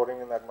still pouring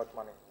in that much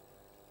money.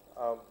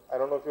 I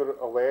don't know if you're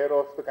aware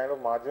of the kind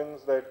of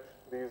margins that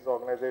these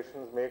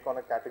organizations make on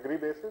a category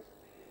basis.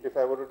 If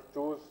I were to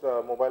choose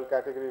mobile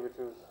category, which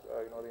is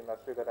the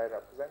industry that I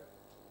represent,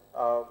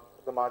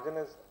 the margin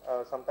is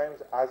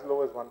sometimes as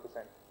low as 1%.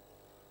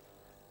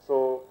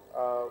 So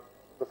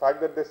the fact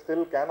that they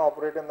still can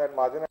operate in that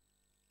margin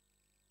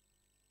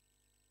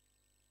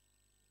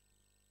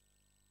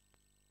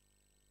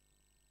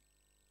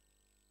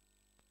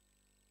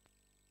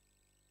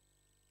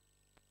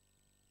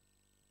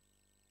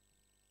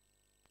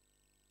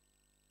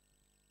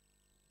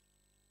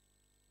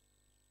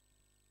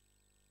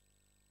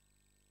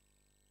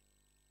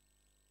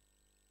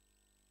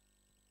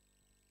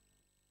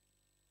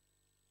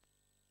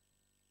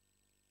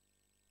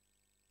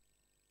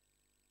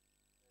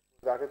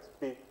at its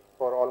peak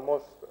for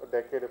almost a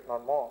decade, if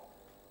not more,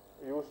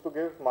 used to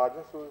give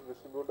margins to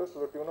distributors to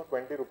the tune of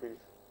 20 rupees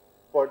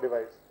per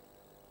device.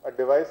 a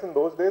device in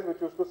those days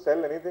which used to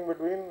sell anything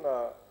between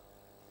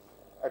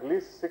at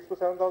least 6 to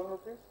 7,000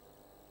 rupees,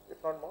 if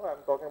not more.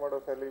 I'm talking about a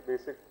fairly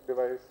basic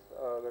device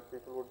that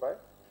people would buy,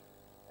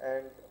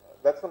 and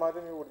that's the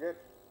margin you would get,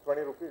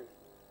 20 rupees.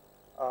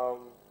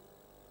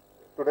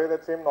 Today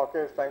that same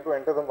Nokia is trying to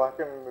enter the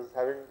market and is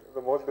having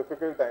the most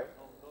difficult time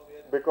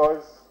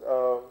because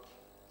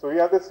so we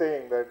have this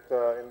saying that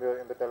in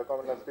the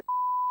telecom industry,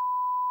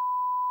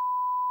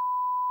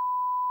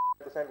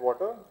 25%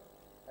 water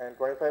and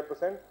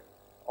 25%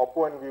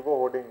 Oppo and Vivo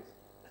hoardings.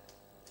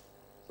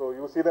 So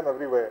you see them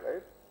everywhere,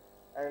 right?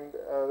 And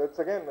that's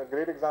again a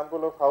great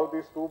example of how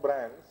these two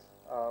brands,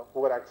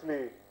 who are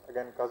actually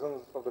again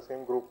cousins of the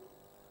same group,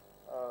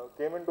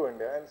 came into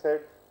India and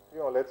said,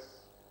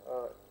 let's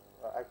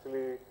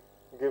actually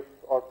give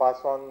or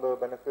pass on the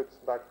benefits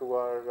back to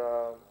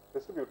our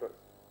distributors.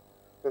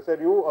 They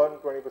said, you earn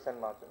 20%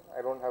 margin.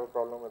 I don't have a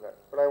problem with that,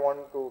 but I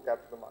want to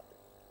capture the market.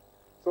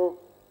 So,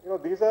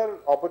 these are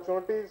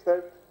opportunities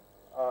that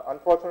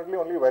unfortunately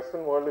only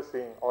Western world is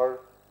seeing,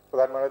 or for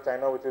that matter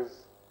China, which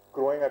is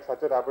growing at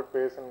such a rapid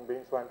pace and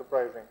being so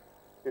enterprising,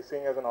 is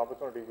seeing as an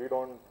opportunity. We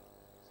don't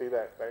see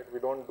that, right? We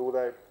don't do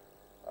that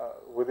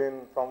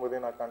from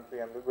within our country,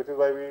 and which is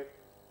why we,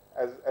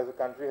 as a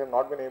country, have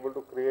not been able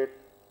to create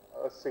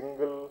a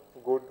single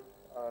good,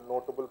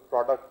 notable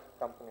product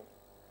company.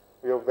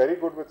 We are very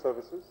good with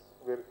services.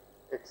 We're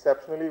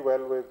exceptionally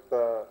well with,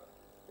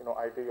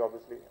 IT,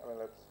 obviously. I mean,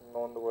 that's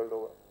known the world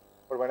over.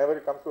 But whenever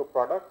it comes to a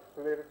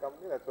product-related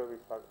company, that's where we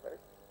start, right?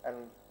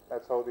 And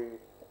that's how the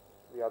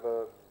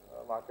other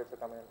markets are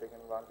coming and taking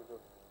advantage of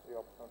the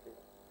opportunity.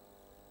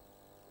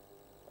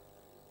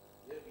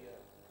 Here we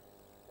are.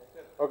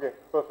 Okay,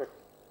 perfect.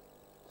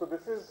 So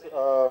this is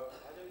a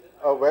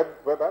web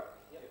app?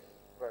 Yes.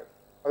 Right.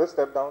 I'll just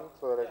step down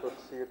so that I could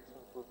see it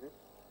in full view.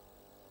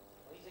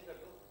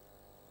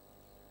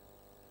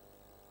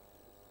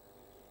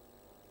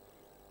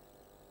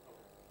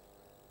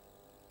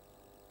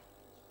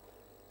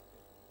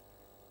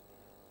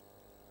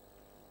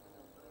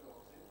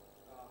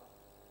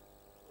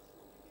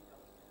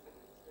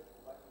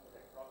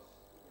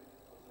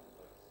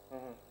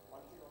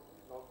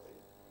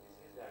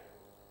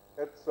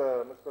 That's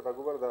Mr.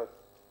 Raghuvar Das.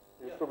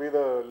 He used to be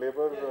the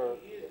labor.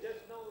 He is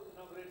just now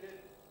inaugurated.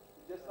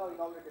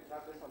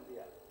 Not just on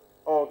the app.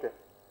 Oh, okay.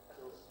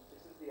 So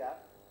this is the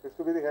app. He used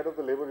to be the head of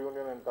the labor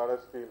union in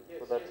Tata Steel.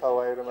 Yes, So that's yes, how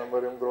yes. I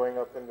remember him growing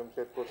up in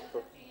Jamshedpur. So.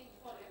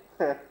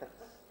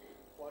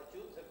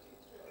 Fortunes have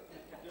changed. So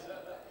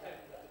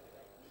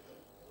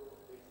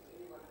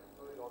basically, one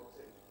employee logs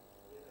in.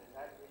 There's an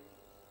entire page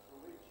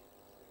through which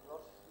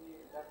across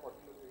the entire 40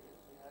 locations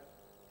we have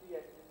 3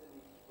 admins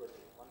in each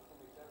project. One from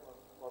HR, one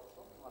from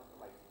workshop, and one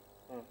from IT.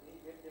 They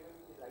get given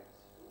the rights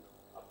to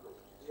upload.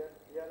 They are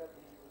the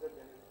user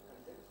generated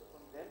content. So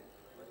from them,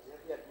 they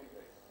have the admin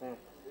rights. From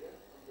there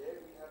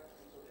we have the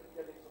social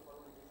media links of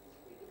our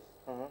NTPC pages.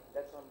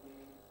 That's on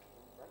the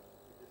front.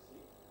 You just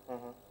see.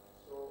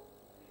 So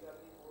these are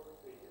the 4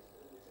 pages.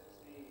 And this is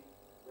the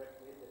web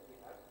mail that we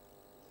have.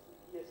 This is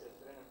the ESS,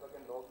 where an employee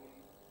can log in,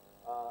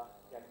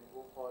 can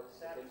go for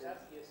SAP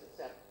ESS.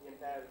 SAP, the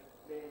entire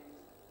claim,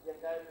 the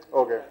entire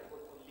Okay.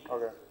 leads.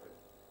 Okay.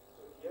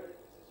 So here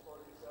this is for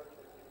research,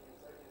 that we can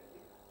search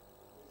anything.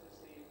 This is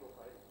the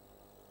profile.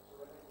 So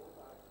when I go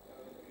back,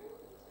 this is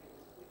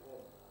the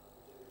home,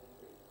 which is the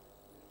page.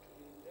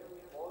 In here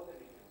we have all the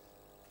regions.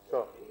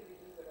 Sure. Any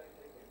regions that I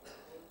click in,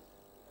 suppose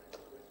if I go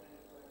to West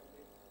Indies, when I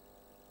click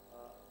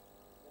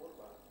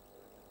Morban, for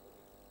example,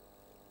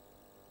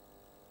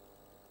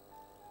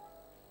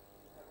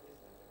 you have this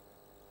content.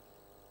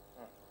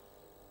 Okay.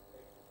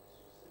 So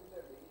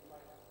similarly, if I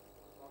have to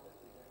put not a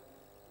region,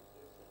 it's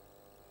just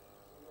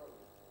Singauri.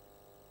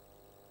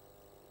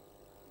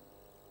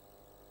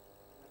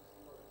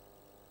 So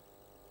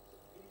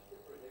each the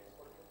projects,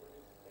 particular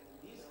projects can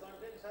be These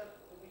contents are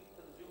to be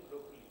consumed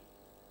locally.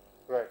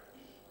 Right.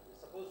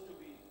 It's supposed to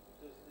be,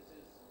 because this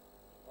is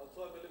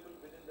also available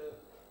within the,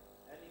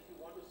 and if you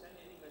want to send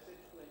any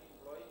message to any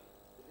employee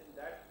within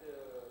that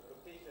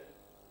location,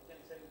 you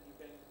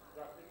can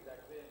draft it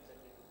that way and send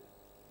it to them.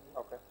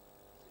 Okay.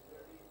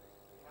 Similarly,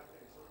 we have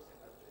the resource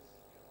center, which is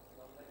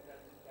an online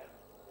transit camp.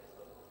 That's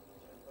what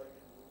each employee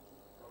can do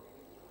logging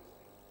into the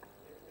screen.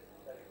 They can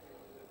directly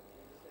onto the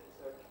can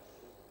search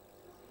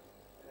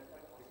and then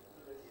kind of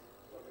hospital is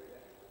already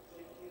there.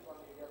 Same thing on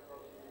media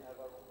probably we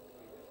have our own pages.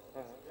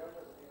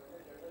 Journals, the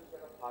journals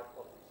were of hard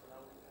copies. So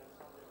now we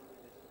transform them into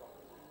digital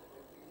copies.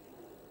 Every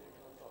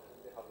digital software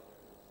they have it.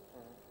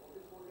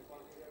 Notice board is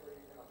one area where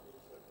you can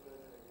upload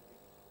circulars and everything.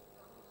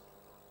 So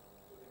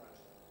the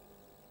management.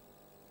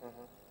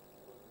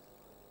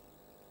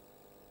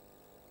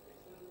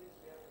 External things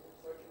we have to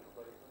search an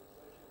employee. For the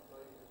search an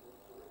employee, we go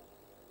through it.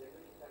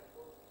 Generally, that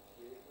goes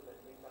so that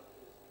links up to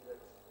this thing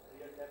that's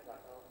real-time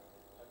data.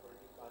 I've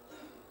already can't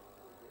see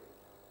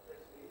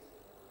press base.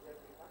 We have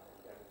data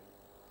and gallery.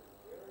 So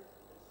here, this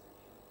section.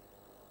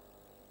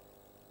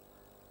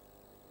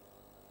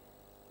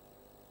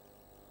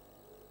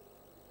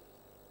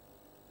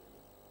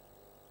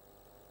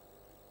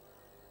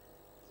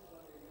 This is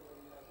one area where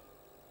you have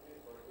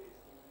birthdays,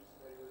 schemes,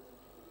 where you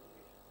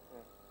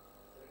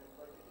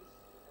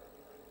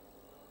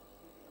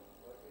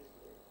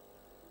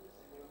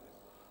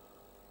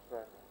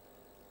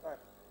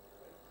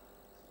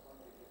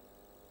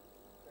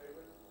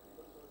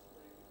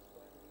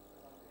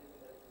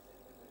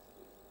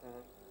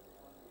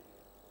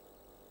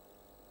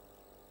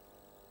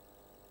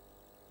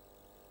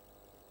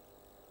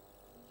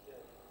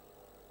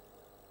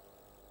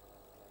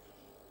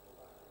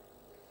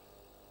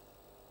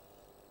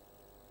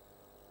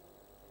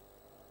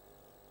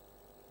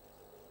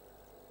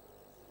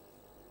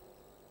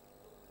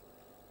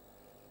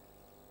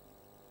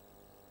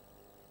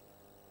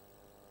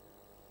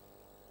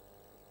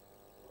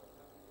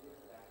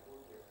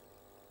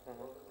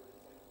all the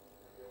projects can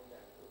have their own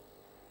dashboards,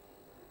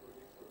 the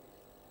project stories,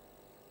 the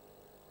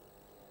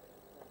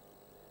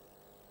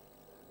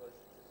success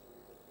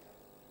stories that we have,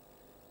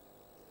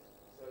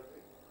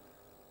 survey,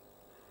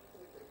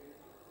 it's a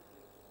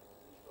community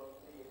which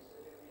probably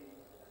yesterday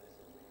we at this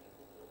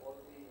community all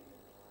the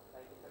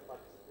 95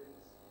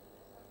 participants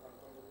have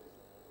confirmed with this.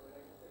 So when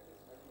I look at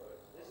this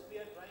number, This we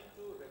are trying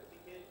to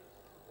replicate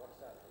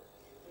WhatsApp.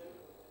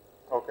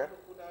 Okay. To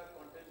put our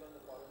content on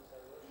the foreign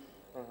server,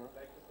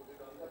 like to put it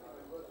on the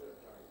members who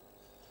have joined.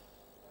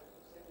 I have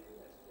to send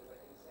any messages. I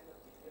can send a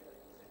PDF, I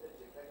can send a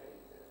JPEG, I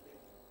can send a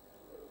link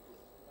to the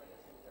group. I can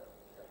send it out.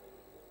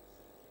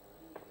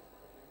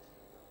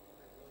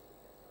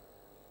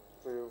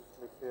 So you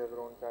literally have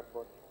your own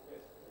chatbot.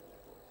 Yes.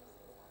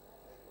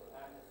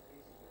 And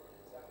basically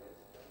what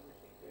it's done is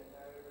the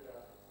entire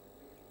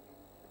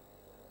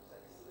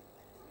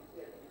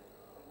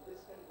and this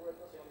can go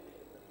across all the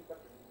different,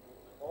 but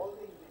all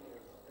the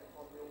engineers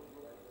on their own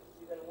group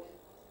see their own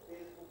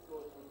Facebook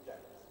closed group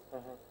chats.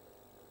 So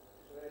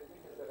I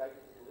think it's the right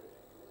to do it.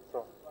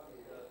 Sure. One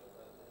area.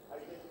 I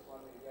guess it's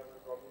one area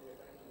where probably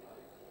we're trying to make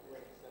it to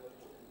an external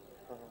tool.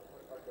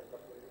 Or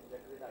developer in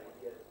generate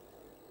ideas.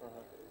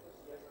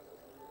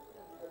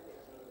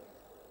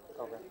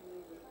 Okay.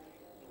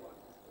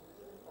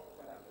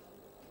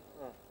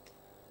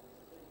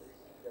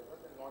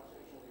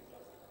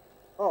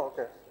 Oh,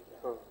 okay.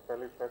 So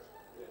fairly fresh.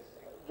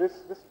 This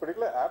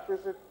particular app,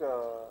 is it?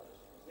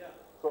 Yeah.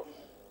 So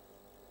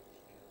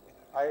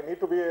I need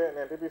to be an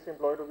NTPC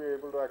employee to be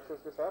able to access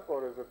this app,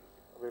 or is it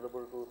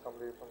available to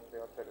somebody from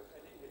the outside?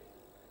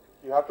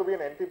 You have to be an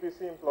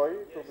NTPC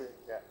employee to be.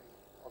 Yeah.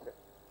 Okay.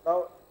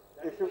 Now,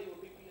 That if is you why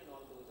OPP and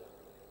all those are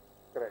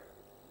there. correct,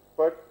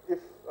 but if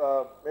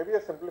maybe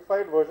a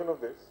simplified version of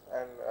this,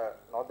 and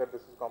not that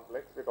this is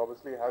complex, it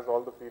obviously has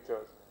all the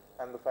features,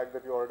 and the fact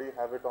that you already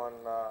have it on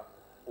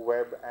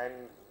web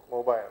and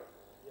mobile,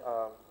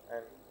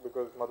 and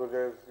because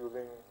Madhurja is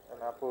using an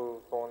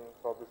Apple phone,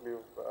 so obviously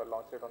you've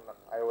launched it on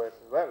iOS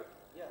as well.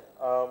 Yeah.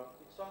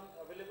 It's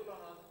available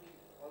on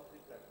all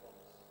three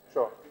platforms.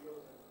 Sure.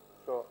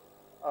 Sure.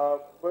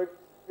 But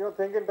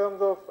think in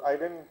terms of, I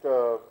didn't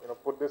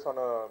put this on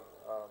a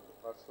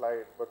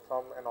slide, but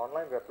from an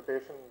online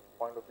reputation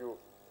point of view,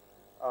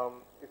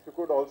 if you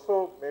could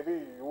also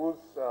maybe use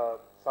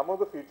some of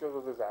the features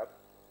of this app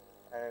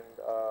and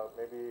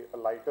maybe a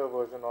lighter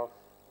version of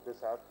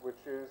this app, which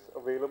is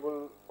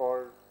available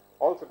for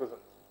all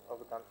citizens of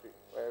the country,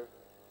 where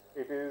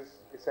it is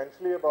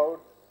essentially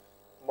about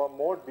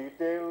more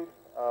detailed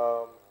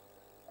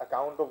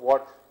account of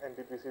what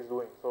NTPC is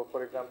doing. So,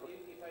 for example,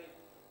 If I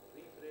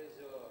rephrase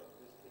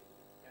this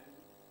thing,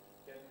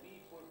 can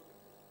we put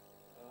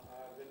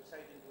our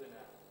website into an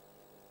app?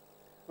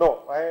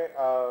 no, my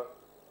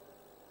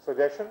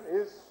suggestion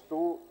is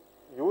to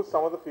use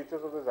some of the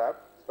features of this app,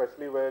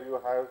 especially where you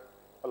have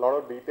a lot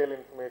of detailed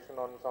information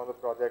on some of the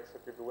projects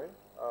that you're doing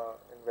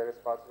in various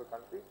parts of the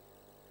country,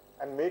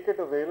 and make it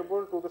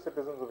available to the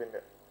citizens of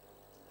India.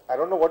 I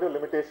don't know what your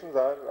limitations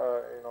are,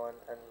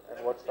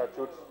 and what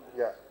statutes.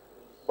 Yeah,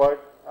 but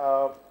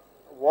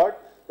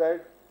what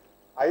that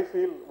I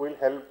feel will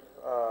help.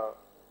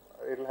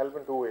 It'll help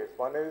in two ways.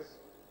 One is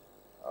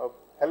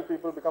help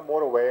people become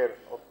more aware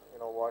of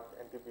what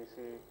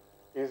NTPC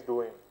is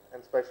doing,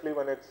 and especially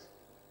when it's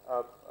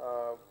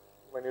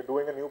when you're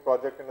doing a new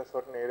project in a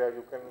certain area,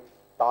 you can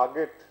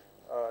target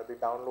the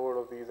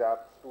download of these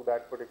apps to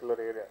that particular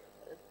area.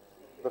 Right?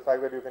 The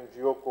fact that you can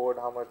geocode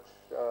how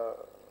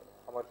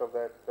much of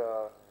that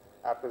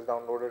app is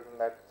downloaded in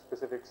that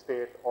specific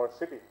state or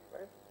city,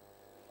 right?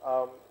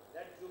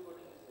 That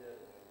geocoding is there.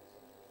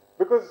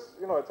 Because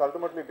it's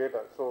ultimately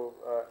data. So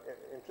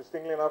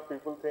interestingly enough,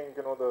 people think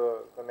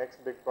the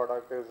next big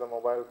product is a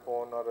mobile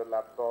phone or a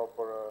laptop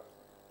or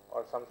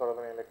some sort of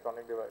an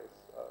electronic device.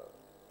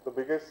 The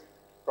biggest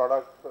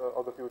product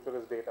of the future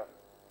is data.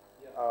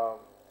 Yeah.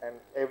 And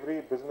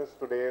every business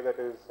today that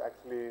is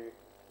actually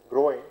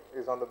growing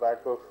is on the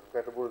back of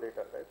credible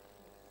data, right?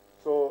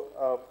 So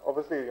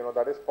obviously,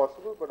 that is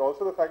possible, but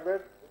also the fact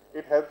that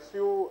it helps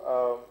you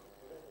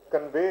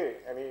convey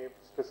any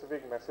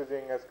specific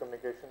messaging as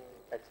communication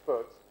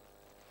experts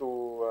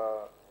to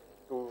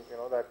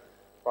that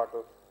part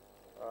of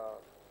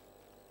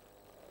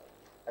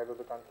either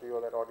the country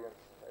or that audience,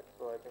 right?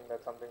 So I think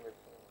that's something that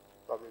you can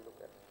probably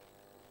look at.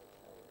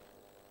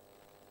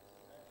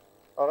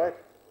 All right.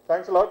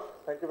 Thanks a lot.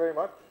 Thank you very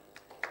much.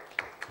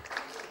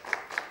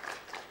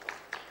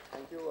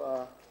 Thank you,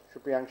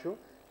 Priyanshu.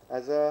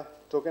 As a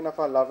token of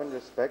our love and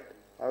respect,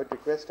 I would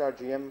request our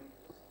GM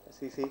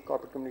CC,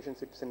 Corporate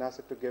Communications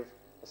Sinasat, to give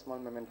a small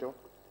memento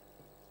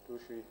to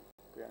Shri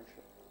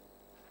Priyanshu.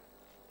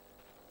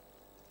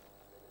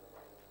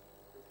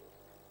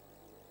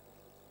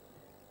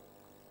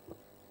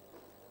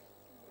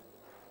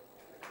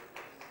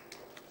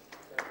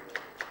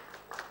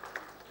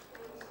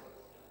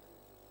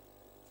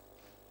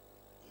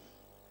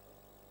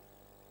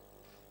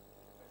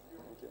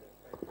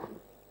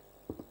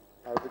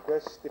 I would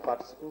request the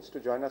participants to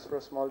join us for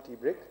a small tea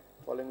break,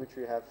 following which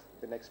we have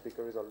the next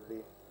speaker is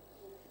already